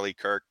to Charlie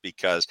Kirk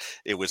because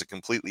it was a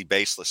completely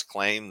baseless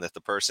claim that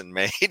the person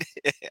made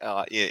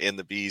in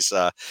the Bee's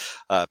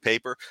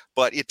paper.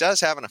 But it does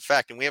have an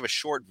effect, and we have a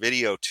short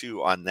video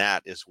too on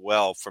that as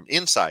well from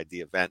inside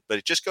the event. But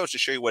it just goes to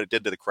show you what it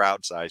did to the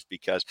crowd size,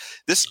 because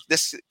this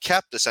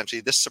kept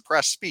essentially this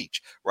suppressed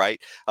speech,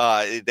 right?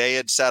 They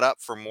had set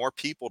up for more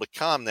people to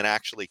come than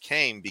actually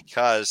came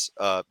because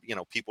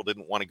people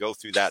didn't want to go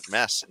through that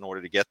mess in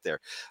order to get there.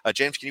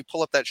 James, can you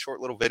pull up that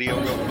short little video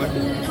real quick?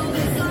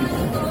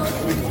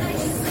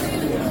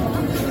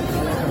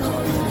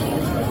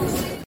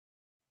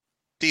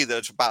 See,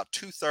 there's about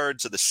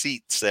 2/3 of the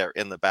seats there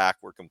in the back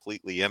were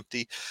completely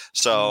empty.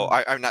 So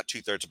I'm not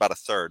 2/3, about a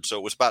third. So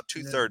it was about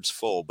 2/3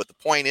 full. But the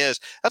point is,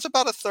 that's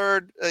about a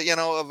third,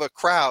 of a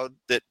crowd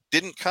that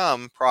didn't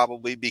come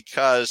probably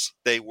because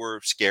they were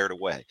scared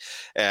away.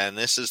 And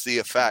this is the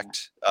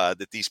effect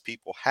that these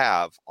people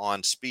have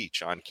on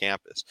speech on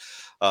campus.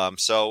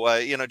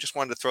 Just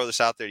wanted to throw this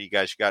out there. You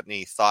guys got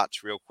any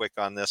thoughts real quick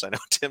on this? I know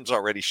Tim's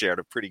already shared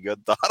a pretty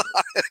good thought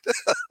on it.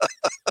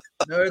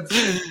 No,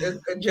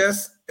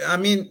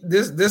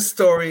 this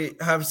story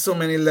has so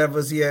many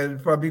levels here.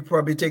 It'll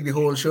probably take the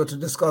whole show to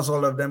discuss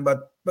all of them,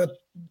 but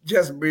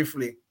just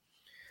briefly.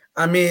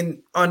 I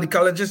mean, on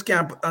college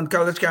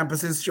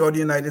campuses throughout the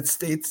United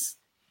States,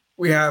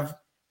 we have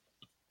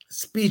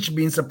speech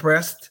being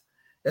suppressed,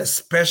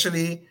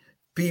 especially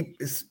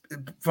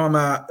from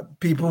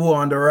people who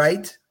are on the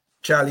right.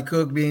 Charlie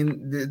Kirk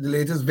being the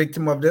latest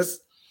victim of this.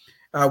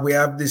 We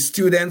have the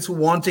students who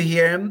want to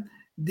hear him.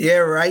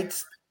 Their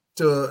rights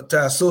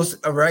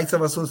rights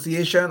of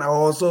association are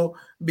also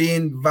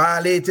being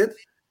violated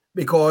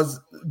because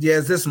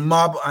there's this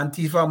mob,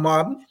 Antifa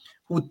mob,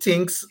 who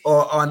thinks,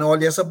 and all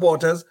their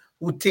supporters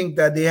who think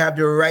that they have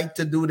the right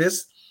to do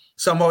this.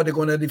 Somehow they're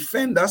going to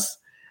defend us.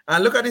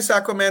 And look at the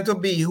Sacramento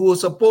Bee, who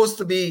is supposed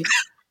to be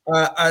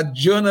a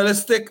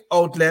journalistic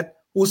outlet,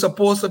 who's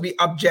supposed to be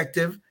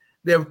objective.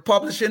 They're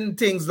publishing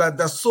things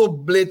that are so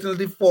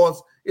blatantly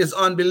false, it's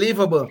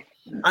unbelievable.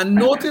 And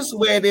notice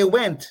where they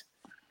went.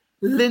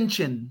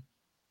 Lynching.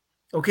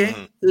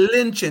 Okay?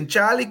 Lynching.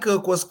 Charlie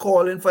Kirk was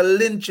calling for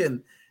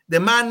lynching. The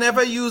man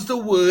never used the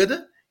word.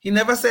 He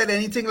never said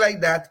anything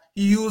like that.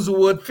 He used the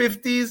word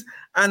 50s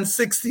and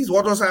 60s.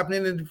 What was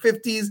happening in the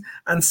 50s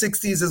and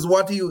 60s is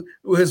what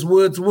his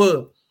words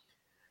were.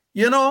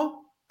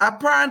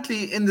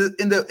 Apparently in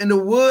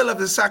the world of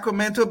the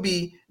Sacramento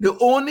Bee, the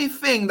only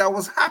thing that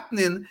was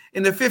happening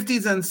in the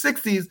 50s and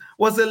 60s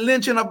was the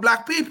lynching of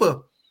black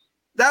people.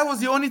 That was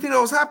the only thing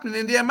that was happening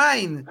in their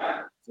mind.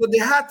 So they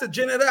had to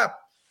gin it up.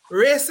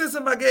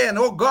 Racism again.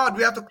 Oh God,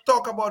 we have to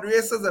talk about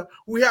racism.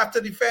 We have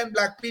to defend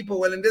black people.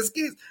 Well, in this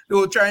case, they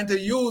were trying to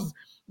use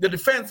the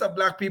defense of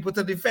black people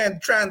to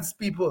defend trans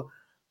people.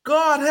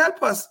 God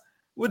help us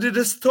with the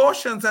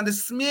distortions and the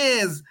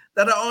smears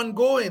that are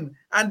ongoing.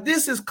 And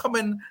this is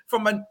coming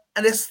from an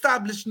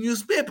established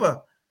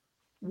newspaper.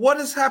 What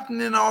is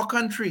happening in our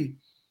country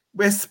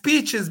where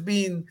speech is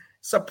being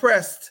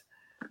suppressed,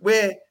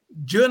 where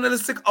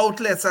journalistic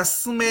outlets are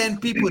smearing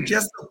people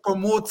just to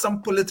promote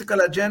some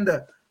political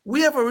agenda?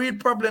 We have a real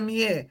problem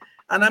here.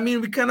 And I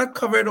mean, we cannot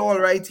cover it all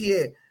right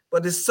here,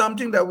 but it's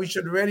something that we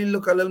should really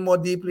look a little more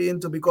deeply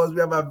into because we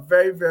have a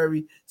very,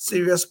 very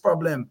serious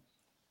problem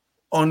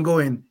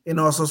ongoing in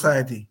our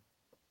society.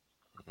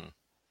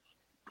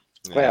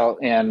 Yeah. Well,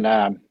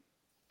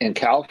 in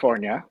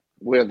California,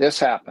 where this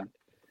happened,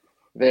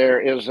 there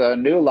is a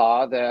new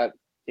law that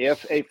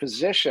if a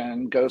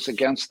physician goes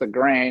against the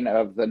grain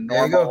of the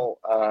normal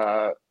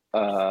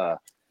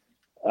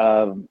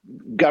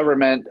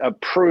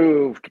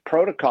government-approved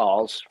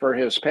protocols for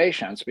his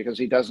patients because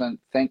he doesn't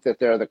think that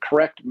they're the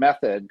correct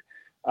method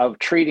of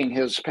treating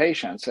his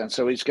patients, and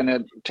so he's going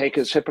to take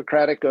his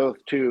Hippocratic oath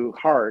to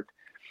heart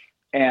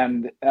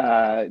and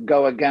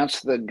go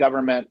against the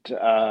government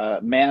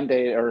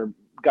mandate or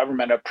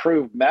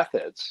government-approved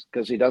methods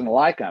because he doesn't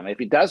like them. If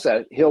he does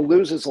that, he'll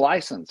lose his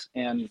license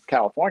in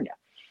California.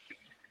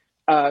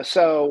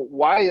 So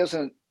why is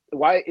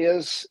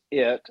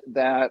it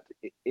that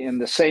in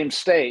the same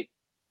state,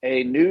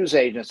 a news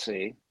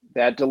agency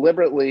that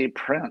deliberately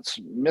prints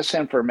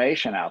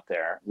misinformation out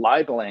there,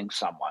 libeling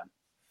someone,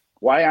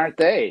 why aren't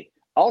they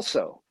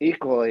also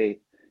equally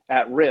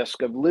at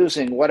risk of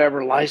losing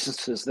whatever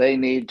licenses they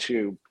need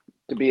to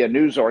be a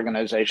news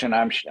organization?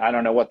 I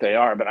don't know what they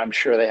are, but I'm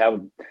sure they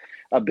have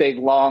a big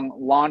long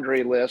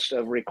laundry list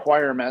of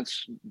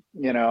requirements,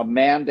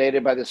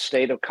 mandated by the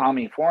state of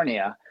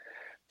California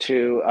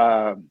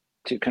to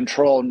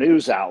control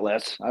news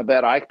outlets. I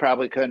bet I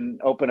probably couldn't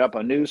open up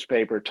a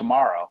newspaper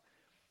tomorrow.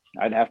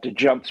 I'd have to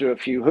jump through a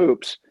few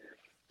hoops.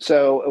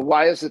 So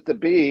why is it the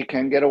Bee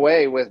can get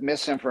away with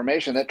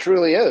misinformation that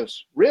truly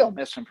is real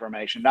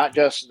misinformation, not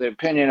just the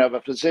opinion of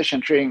a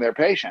physician treating their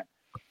patient?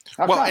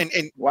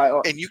 And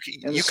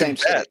you can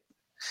bet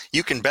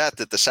You can bet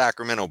that the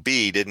Sacramento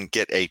Bee didn't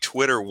get a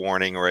Twitter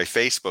warning or a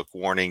Facebook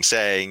warning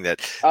saying that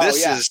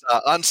this is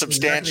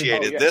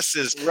unsubstantiated. Exactly. This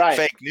is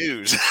fake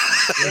news.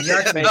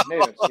 Exactly. Fake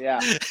news. Yeah,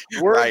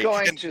 we're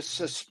going to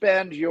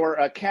suspend your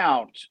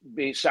account,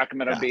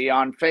 Sacramento Bee,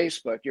 on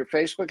Facebook, your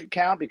Facebook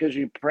account, because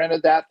you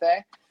printed that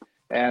thing,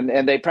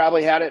 and they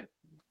probably had it,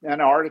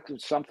 an article,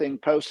 something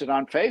posted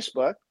on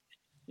Facebook,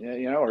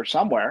 or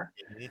somewhere,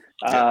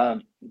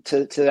 to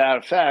that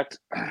effect.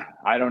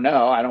 I don't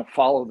know. I don't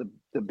follow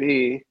the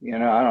Bee. I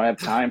don't have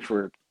time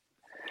for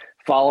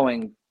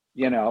following,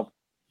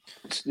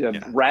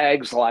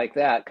 rags like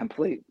that,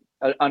 complete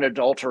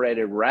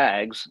unadulterated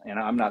rags.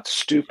 I'm not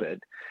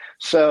stupid.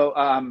 So,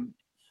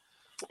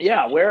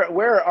 where's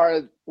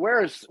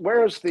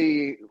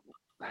the,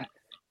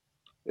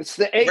 it's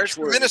the H Where's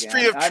word the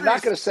ministry again. of truth? I'm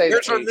not going to say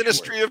where's the our H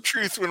ministry word. of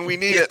truth when we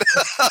need it?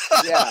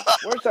 Yeah,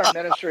 where's our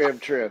ministry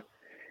of truth?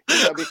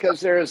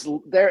 Because there is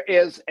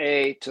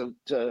a to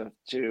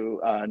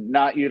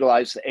not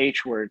utilize the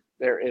H word.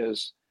 There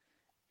is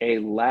a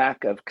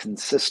lack of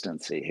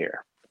consistency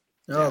here.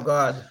 Oh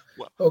God.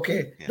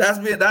 Okay,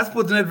 that's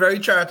putting it very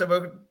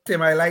charitable,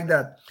 Tim. I like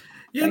that.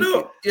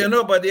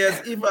 But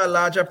there's even a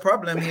larger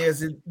problem here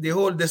is the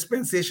whole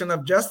dispensation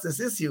of justice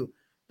issue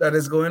that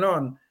is going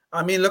on.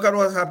 I mean, look at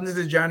what's happening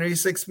to the January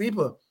 6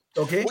 people.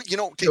 Okay. Well,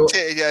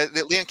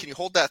 Leon, can you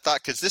hold that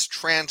thought? Because this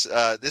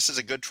is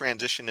a good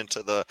transition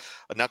into the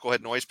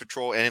Knucklehead Noise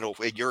Patrol, and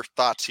your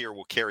thoughts here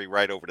will carry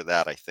right over to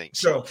that, I think.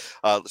 So,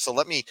 so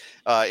let me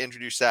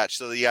introduce that.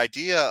 So the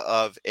idea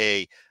of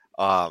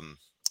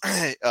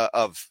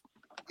of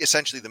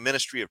essentially the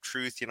ministry of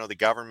truth, the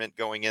government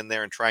going in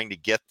there and trying to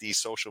get these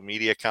social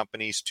media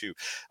companies to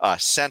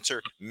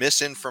censor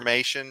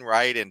misinformation,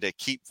 right, and to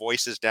keep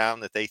voices down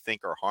that they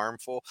think are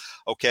harmful.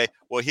 Okay,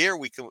 well, here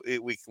we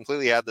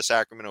completely had the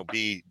Sacramento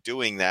Bee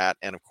doing that,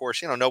 and of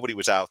course, nobody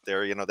was out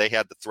there. They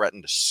had to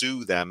threaten to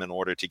sue them in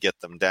order to get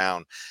them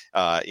down,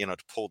 to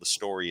pull the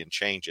story and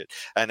change it,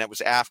 and that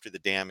was after the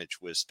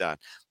damage was done.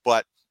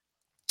 But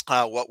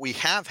what we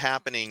have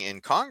happening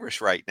in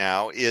Congress right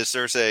now is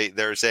there's a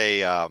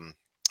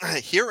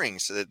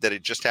hearings that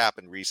had just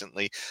happened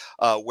recently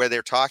where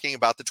they're talking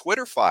about the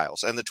Twitter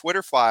files. And the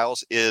Twitter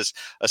files is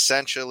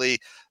essentially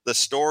the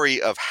story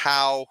of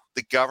how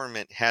the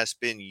government has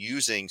been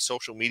using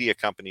social media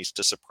companies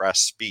to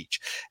suppress speech.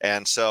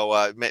 And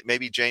so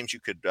maybe, James, you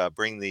could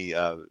bring the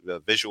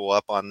visual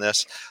up on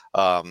this.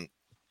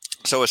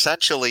 So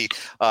essentially,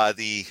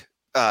 the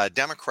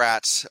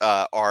Democrats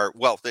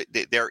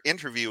they're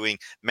interviewing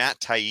Matt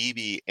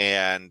Taibbi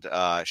and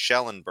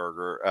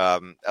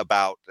Schellenberger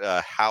about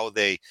how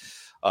they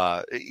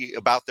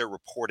about their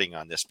reporting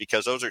on this,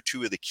 because those are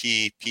two of the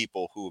key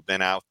people who have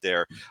been out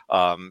there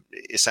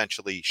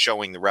essentially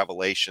showing the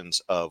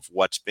revelations of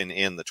what's been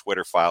in the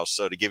Twitter files.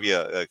 So to give you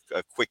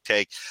a quick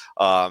take,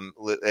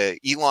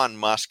 Elon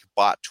Musk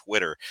bought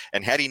Twitter,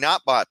 and had he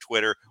not bought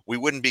Twitter, we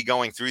wouldn't be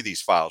going through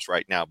these files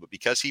right now. But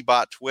because he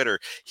bought Twitter,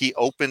 he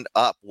opened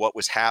up what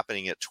was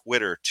happening at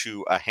Twitter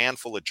to a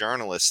handful of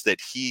journalists that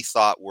he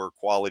thought were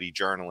quality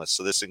journalists.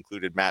 So this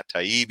included Matt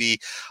Taibbi,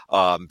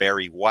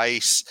 Barry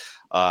Weiss.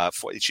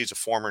 She's a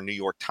former New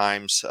York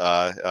Times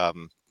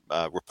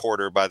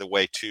reporter, by the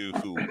way, too,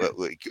 who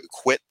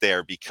quit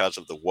there because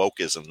of the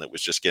wokeism that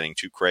was just getting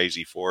too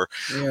crazy for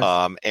her.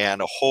 Yes.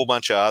 And a whole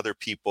bunch of other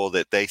people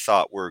that they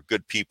thought were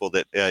good people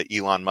that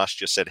Elon Musk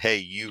just said, hey,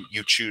 you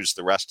choose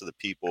the rest of the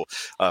people,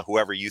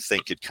 whoever you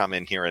think could come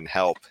in here and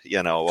help,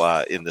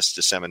 in this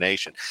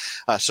dissemination.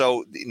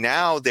 So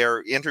now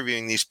they're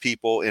interviewing these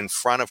people in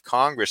front of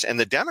Congress, and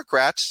the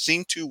Democrats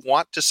seem to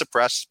want to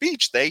suppress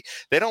speech. They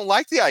don't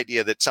like the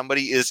idea that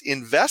somebody is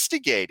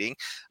investigating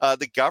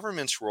the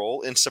government's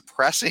role in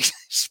suppressing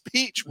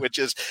speech,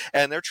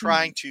 and they're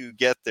trying to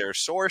get their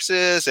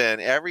sources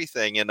and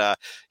everything. And,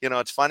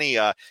 it's funny,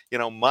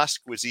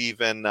 Musk was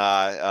even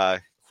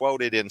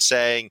quoted in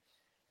saying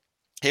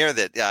here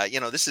that,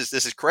 this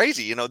is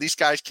crazy. These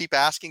guys keep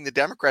asking the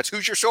Democrats,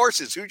 who's your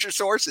sources? Who's your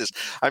sources?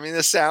 I mean,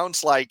 this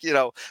sounds like,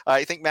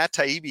 I think Matt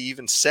Taibbi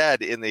even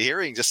said in the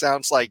hearings, it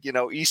sounds like,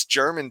 East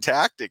German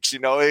tactics,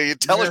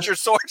 tell us your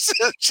sources,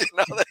 they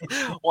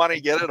want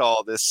to get at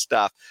all this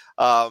stuff.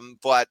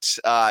 But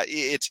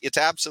it's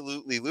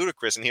absolutely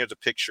ludicrous. And here's a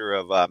picture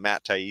of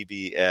Matt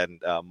Taibbi and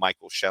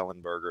Michael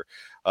Schellenberger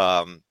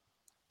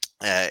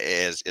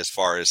as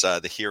far as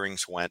the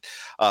hearings went.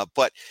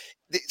 But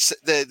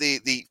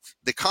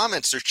the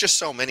comments, there's just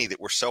so many that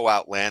were so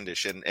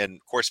outlandish. And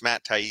of course,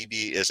 Matt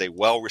Taibbi is a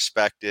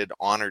well-respected,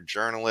 honored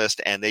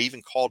journalist, and they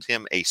even called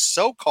him a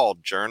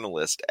so-called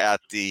journalist at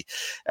the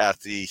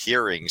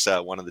hearings.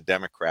 One of the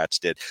Democrats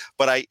did.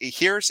 But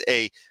here's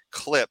a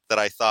clip that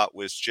I thought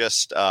was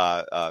just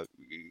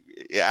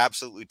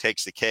absolutely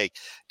takes the cake.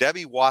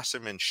 Debbie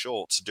Wasserman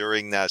Schultz,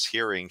 during this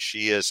hearing,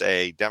 she is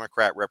a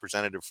Democrat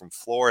representative from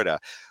Florida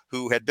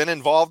who had been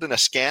involved in a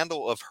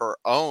scandal of her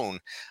own,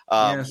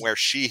 where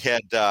she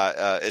had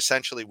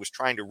essentially was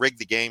trying to rig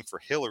the game for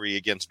Hillary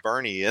against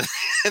Bernie in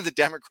the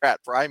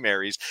Democrat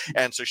primaries,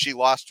 and so she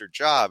lost her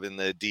job in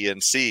the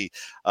DNC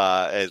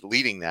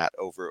leading that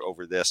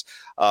over this.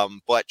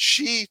 But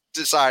she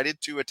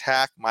decided to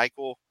attack Matt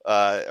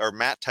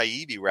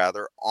Taibbi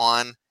rather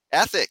on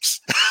ethics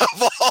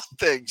of all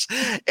things,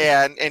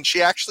 and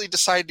she actually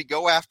decided to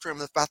go after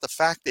him about the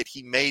fact that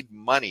he made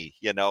money,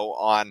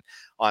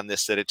 on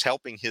this, that it's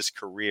helping his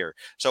career.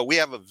 So we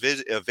have a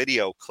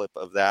video clip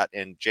of that,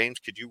 and James,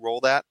 could you roll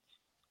that?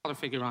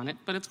 Figure on it,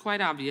 but it's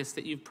quite obvious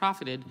that you've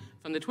profited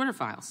from the Twitter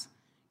files.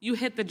 You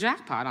hit the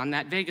jackpot on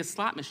that Vegas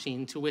slot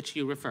machine to which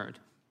you referred.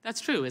 That's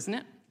true, isn't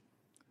it?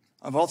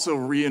 I've also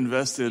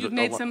reinvested. You've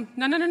made some.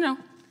 No.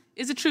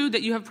 Is it true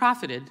that you have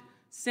profited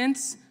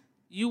since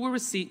you were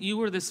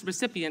the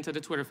recipient of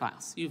the Twitter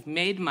files? You've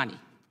made money.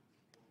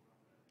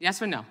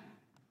 Yes or no?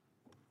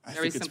 I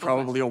think it's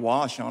probably a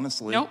wash,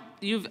 honestly. No,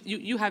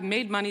 you have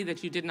made money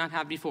that you did not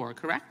have before,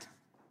 correct?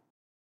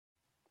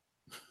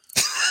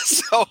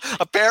 So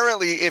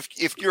apparently,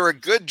 if you're a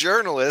good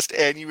journalist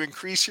and you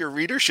increase your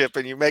readership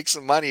and you make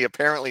some money,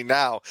 apparently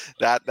now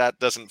that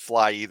doesn't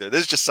fly either.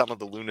 There's just some of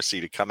the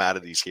lunacy to come out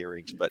of these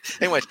hearings. But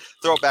anyways,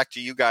 throw it back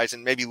to you guys,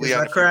 and maybe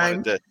Leon, if you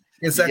wanted to.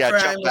 It's a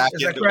crime.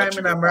 It's a crime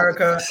in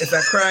America. It's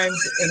a crime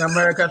in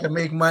America to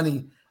make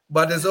money,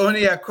 but it's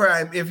only a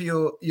crime if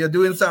you're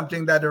doing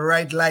something that the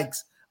right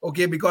likes.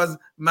 Okay, because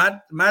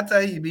Matt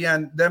Taibbi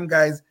and them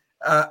guys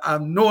are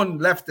known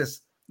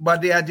leftists,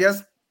 but they are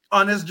just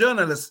honest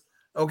journalists.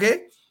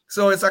 Okay,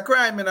 so it's a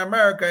crime in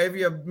America if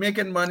you're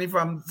making money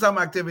from some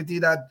activity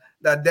that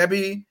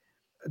Debbie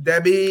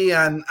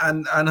and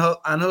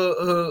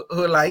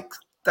her like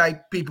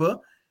type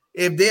people.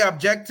 If they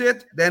object to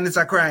it, then it's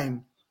a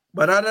crime.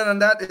 But other than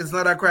that, it's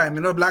not a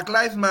crime. Black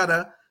Lives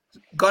Matter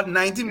got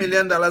 $90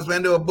 million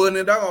when they were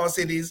burning down our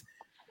cities.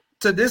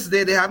 To this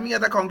day, they haven't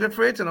yet accounted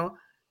for it.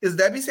 Is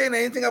Debbie saying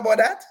anything about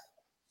that?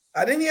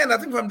 I didn't hear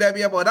nothing from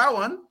Debbie about that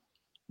one.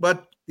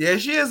 But there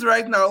she is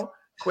right now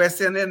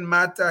questioning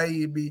Matt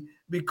Taibbi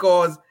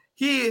because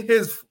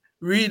his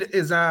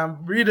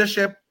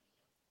readership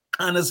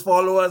and his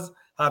followers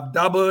have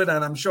doubled,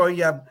 and I'm sure he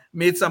have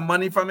made some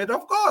money from it.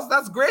 Of course,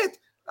 that's great.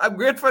 I'm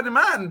great for the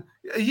man.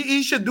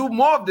 He should do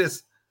more of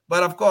this.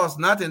 But of course,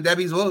 not in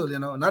Debbie's world,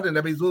 not in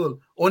Debbie's world.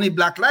 Only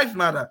Black Lives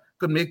Matter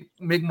could make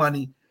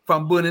money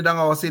from burning down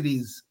our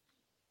cities.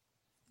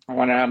 I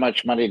wonder how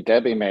much money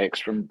Debbie makes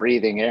from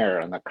breathing air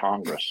in the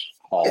Congress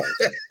halls.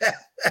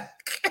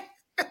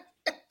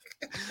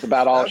 It's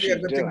about all she's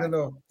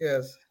doing.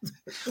 Yes.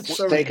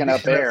 Taking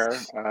up air,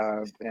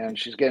 and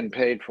she's getting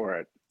paid for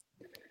it.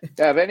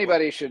 Yeah, if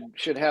anybody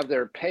should have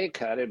their pay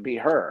cut, it'd be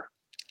her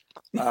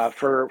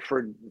for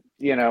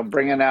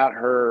bringing out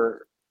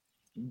her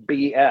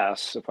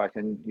BS, if I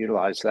can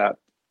utilize that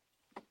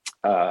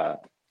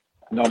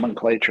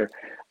nomenclature,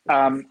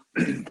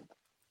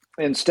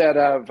 instead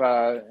of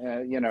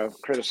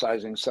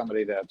criticizing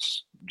somebody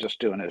that's just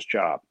doing his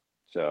job.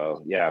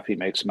 So yeah, if he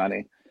makes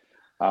money,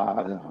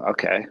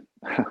 okay.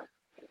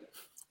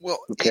 Well,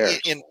 who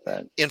cares?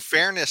 In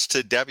fairness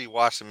to Debbie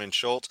Wasserman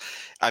Schultz,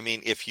 I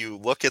mean, if you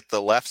look at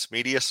the left's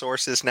media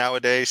sources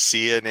nowadays,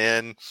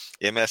 CNN,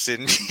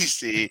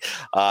 MSNBC,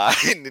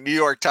 in the New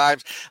York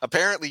Times,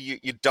 apparently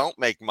you don't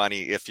make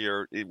money if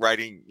you're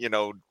writing,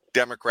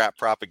 Democrat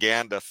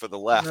propaganda for the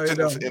left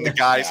in the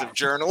guise of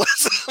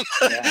journalism.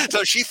 Yeah.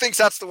 So she thinks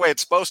that's the way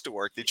it's supposed to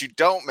work, that you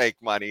don't make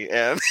money.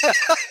 And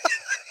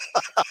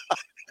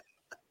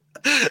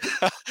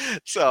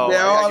so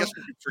I guess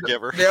we can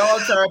forgive her. They're all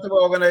charitable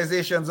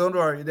organizations. Don't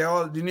worry. They're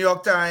all the New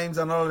York Times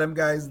and all of them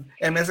guys,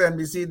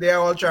 MSNBC. They're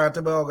all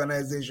charitable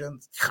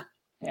organizations.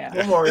 Yeah.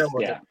 Don't worry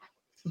about it.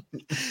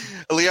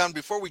 Leon,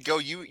 before we go,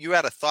 you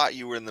had a thought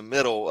you were in the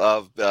middle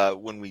of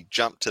when we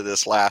jumped to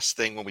this last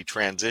thing when we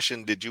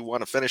transitioned. Did you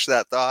want to finish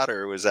that thought,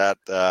 or was that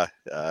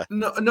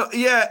No,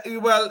 yeah.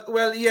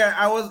 Well, yeah.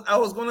 I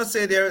was gonna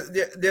say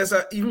there's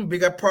an even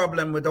bigger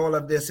problem with all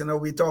of this.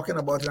 We're talking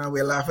about it and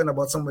we're laughing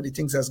about some of the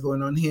things that's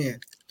going on here.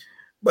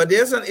 But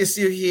there's an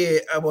issue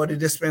here about the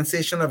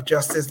dispensation of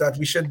justice that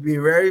we should be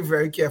very,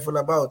 very careful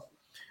about.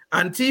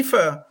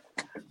 Antifa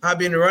have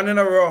been running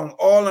around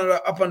all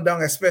up and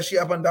down, especially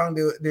up and down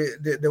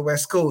the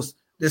West Coast,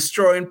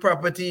 destroying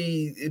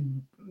property,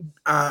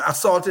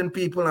 assaulting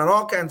people, and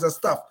all kinds of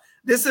stuff.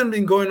 This has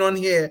been going on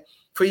here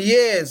for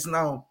years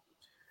now,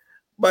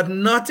 but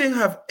nothing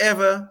have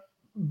ever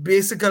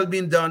basically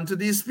been done to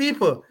these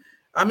people.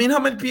 I mean, how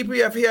many people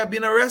you have here have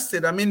been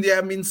arrested? I mean, there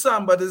have been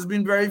some, but there's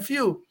been very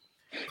few.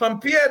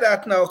 Compare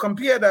that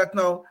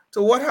now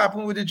to what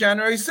happened with the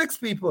January 6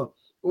 people,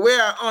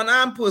 where an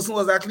unarmed person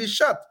was actually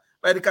shot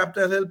by the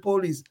Capitol Hill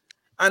police.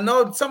 And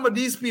now some of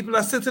these people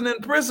are sitting in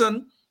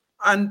prison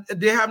and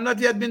they have not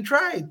yet been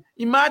tried.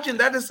 Imagine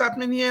that is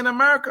happening here in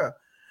America.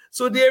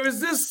 So there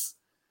is this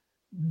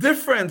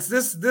difference,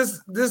 this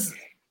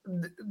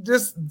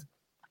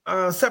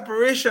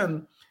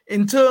separation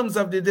in terms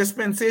of the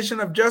dispensation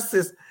of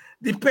justice,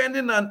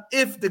 depending on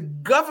if the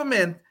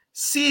government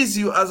sees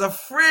you as a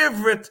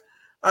favorite,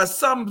 as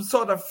some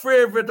sort of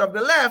favorite of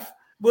the left,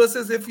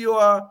 versus if you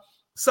are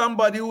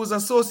somebody who's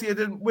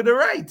associated with the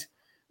right.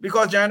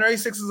 Because January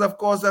 6th is, of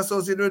course,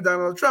 associated with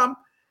Donald Trump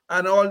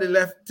and all the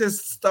leftist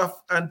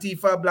stuff,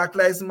 Antifa, Black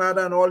Lives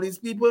Matter, and all these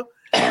people,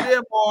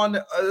 they're on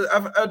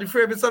the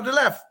favorites of the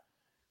left.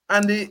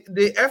 And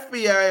the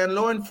FBI and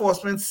law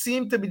enforcement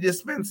seem to be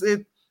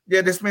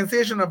their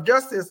dispensation of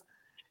justice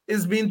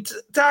is being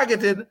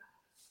targeted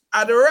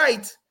at the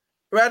right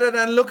rather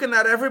than looking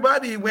at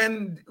everybody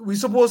when we're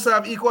supposed to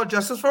have equal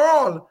justice for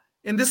all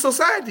in this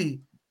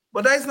society.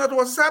 But that is not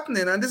what's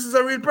happening, and this is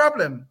a real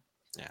problem.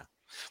 Yeah.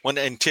 Well,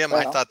 and Tim,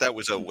 I thought that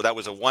was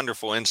a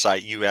wonderful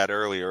insight you had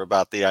earlier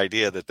about the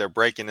idea that they're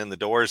breaking in the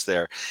doors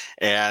there,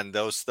 and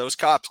those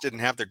cops didn't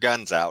have their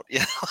guns out,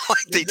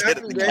 like they did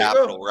at the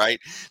Capitol, right?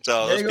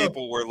 So those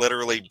people were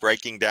literally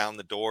breaking down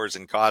the doors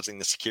and causing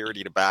the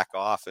security to back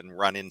off and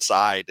run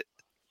inside.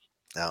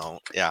 No,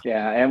 yeah,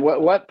 and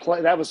what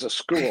play? That was a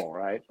school,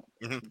 right?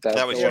 Mm-hmm.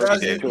 That was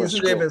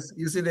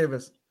UC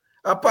Davis.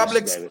 A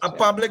public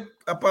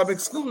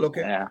school,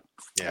 okay? Yeah.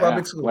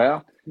 Public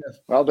school.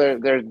 Well,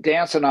 they're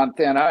dancing on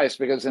thin ice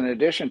because in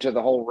addition to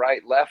the whole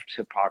right-left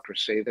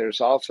hypocrisy,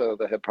 there's also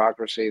the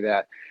hypocrisy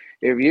that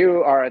if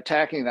you are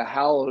attacking the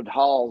hallowed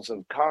halls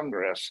of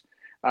Congress,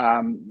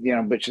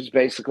 which is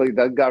basically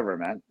the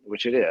government,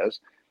 which it is,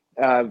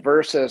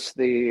 versus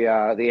the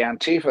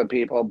Antifa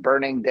people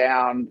burning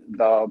down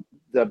the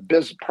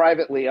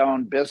privately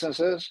owned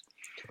businesses.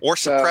 Or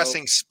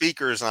suppressing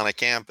speakers on a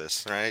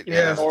campus, right?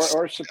 Yeah.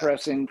 Or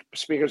suppressing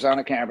speakers on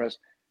a campus.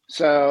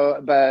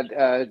 So, but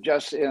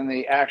just in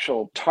the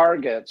actual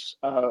targets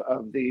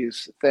of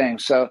these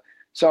things. So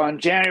on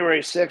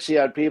January 6th, you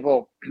had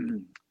people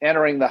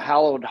entering the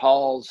hallowed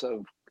halls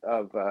of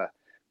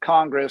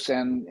Congress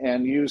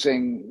and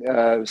using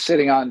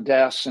sitting on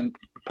desks and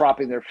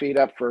propping their feet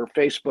up for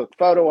Facebook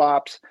photo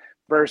ops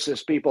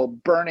versus people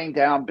burning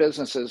down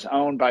businesses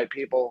owned by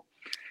people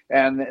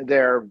and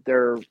their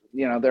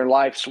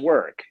life's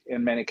work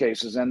in many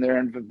cases, and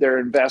their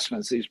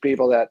investments. These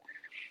people that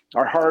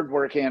are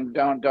hardworking,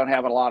 don't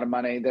have a lot of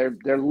money,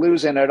 they're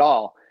losing it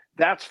all.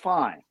 That's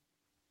fine,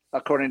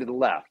 according to the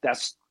left.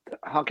 That's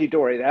hunky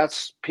dory.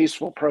 That's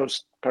peaceful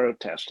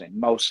protesting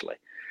mostly,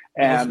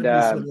 and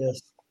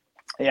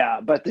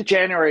but the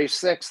January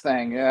 6th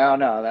thing,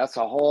 no, that's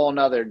a whole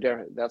nother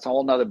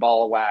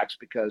ball of wax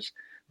because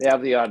they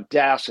have the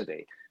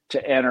audacity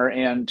to enter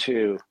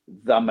into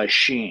the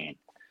machine.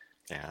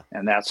 Yeah,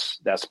 and that's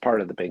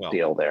part of the big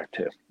deal there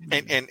too.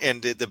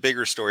 And the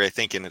bigger story, I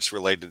think, and it's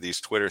related to these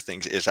Twitter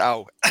things, is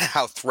how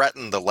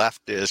threatened the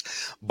left is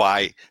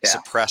by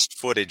suppressed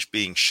footage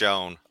being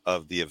shown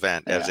of the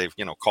event, as they've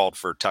called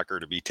for Tucker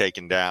to be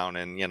taken down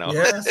and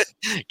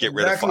get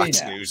rid of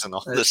Fox News and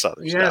all this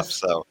other stuff.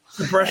 So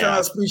suppression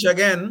of speech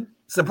again.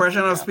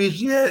 Suppression of speech.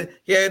 Yeah,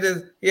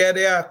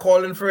 they are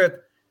calling for it.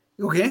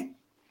 Okay,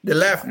 the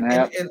left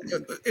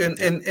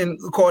in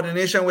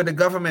coordination with the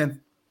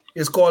government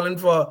is calling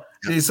for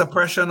the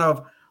suppression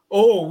of,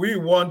 we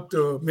want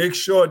to make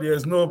sure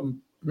there's no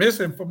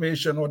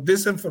misinformation or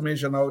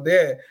disinformation out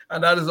there,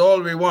 and that is all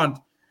we want.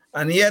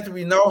 And yet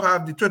we now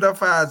have the Twitter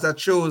files that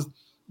shows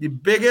the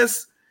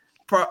biggest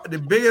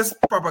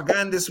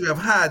propagandists we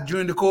have had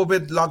during the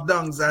COVID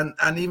lockdowns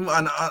and even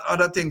on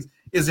other things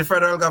is the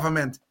federal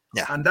government.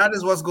 Yeah. And that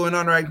is what's going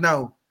on right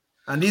now.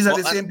 And these are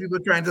the same people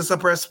trying to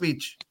suppress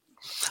speech.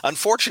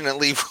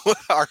 Unfortunately,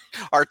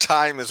 our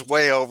time is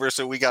way over,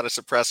 so we got to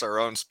suppress our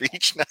own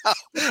speech now.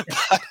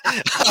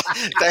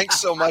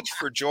 Thanks so much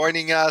for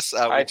joining us.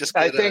 I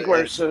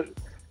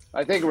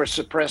think we're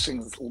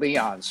suppressing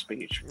Leon's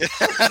speech.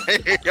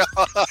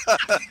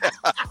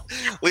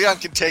 Leon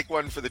can take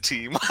one for the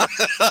team.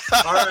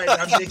 All right,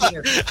 I'm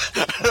taking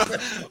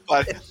it.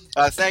 But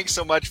thanks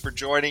so much for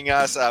joining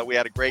us. We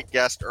had a great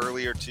guest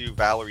earlier too,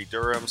 Valerie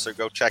Durham. So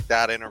go check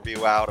that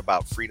interview out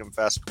about Freedom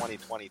Fest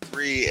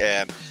 2023,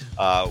 and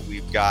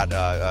we've got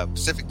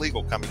Pacific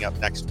Legal coming up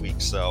next week.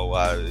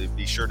 So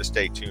be sure to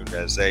stay tuned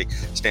as they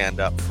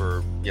stand up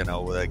for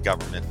the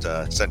government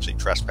essentially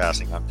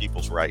trespassing on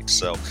people's rights.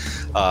 So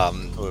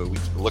we're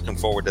looking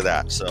forward to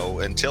that. So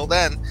until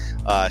then,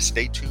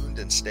 stay tuned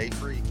and stay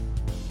free.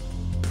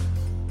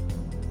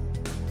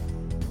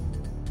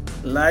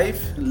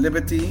 Life,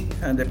 liberty,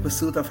 and the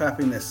pursuit of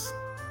happiness,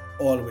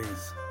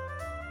 always.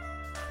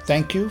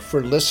 Thank you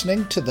for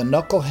listening to the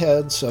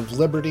Knuckleheads of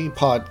Liberty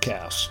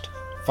podcast.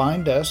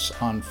 Find us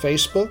on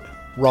Facebook,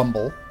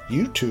 Rumble,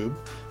 YouTube,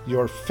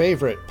 your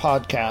favorite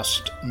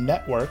podcast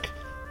network,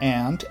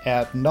 and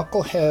at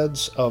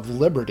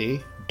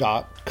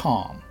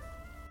knuckleheadsofliberty.com.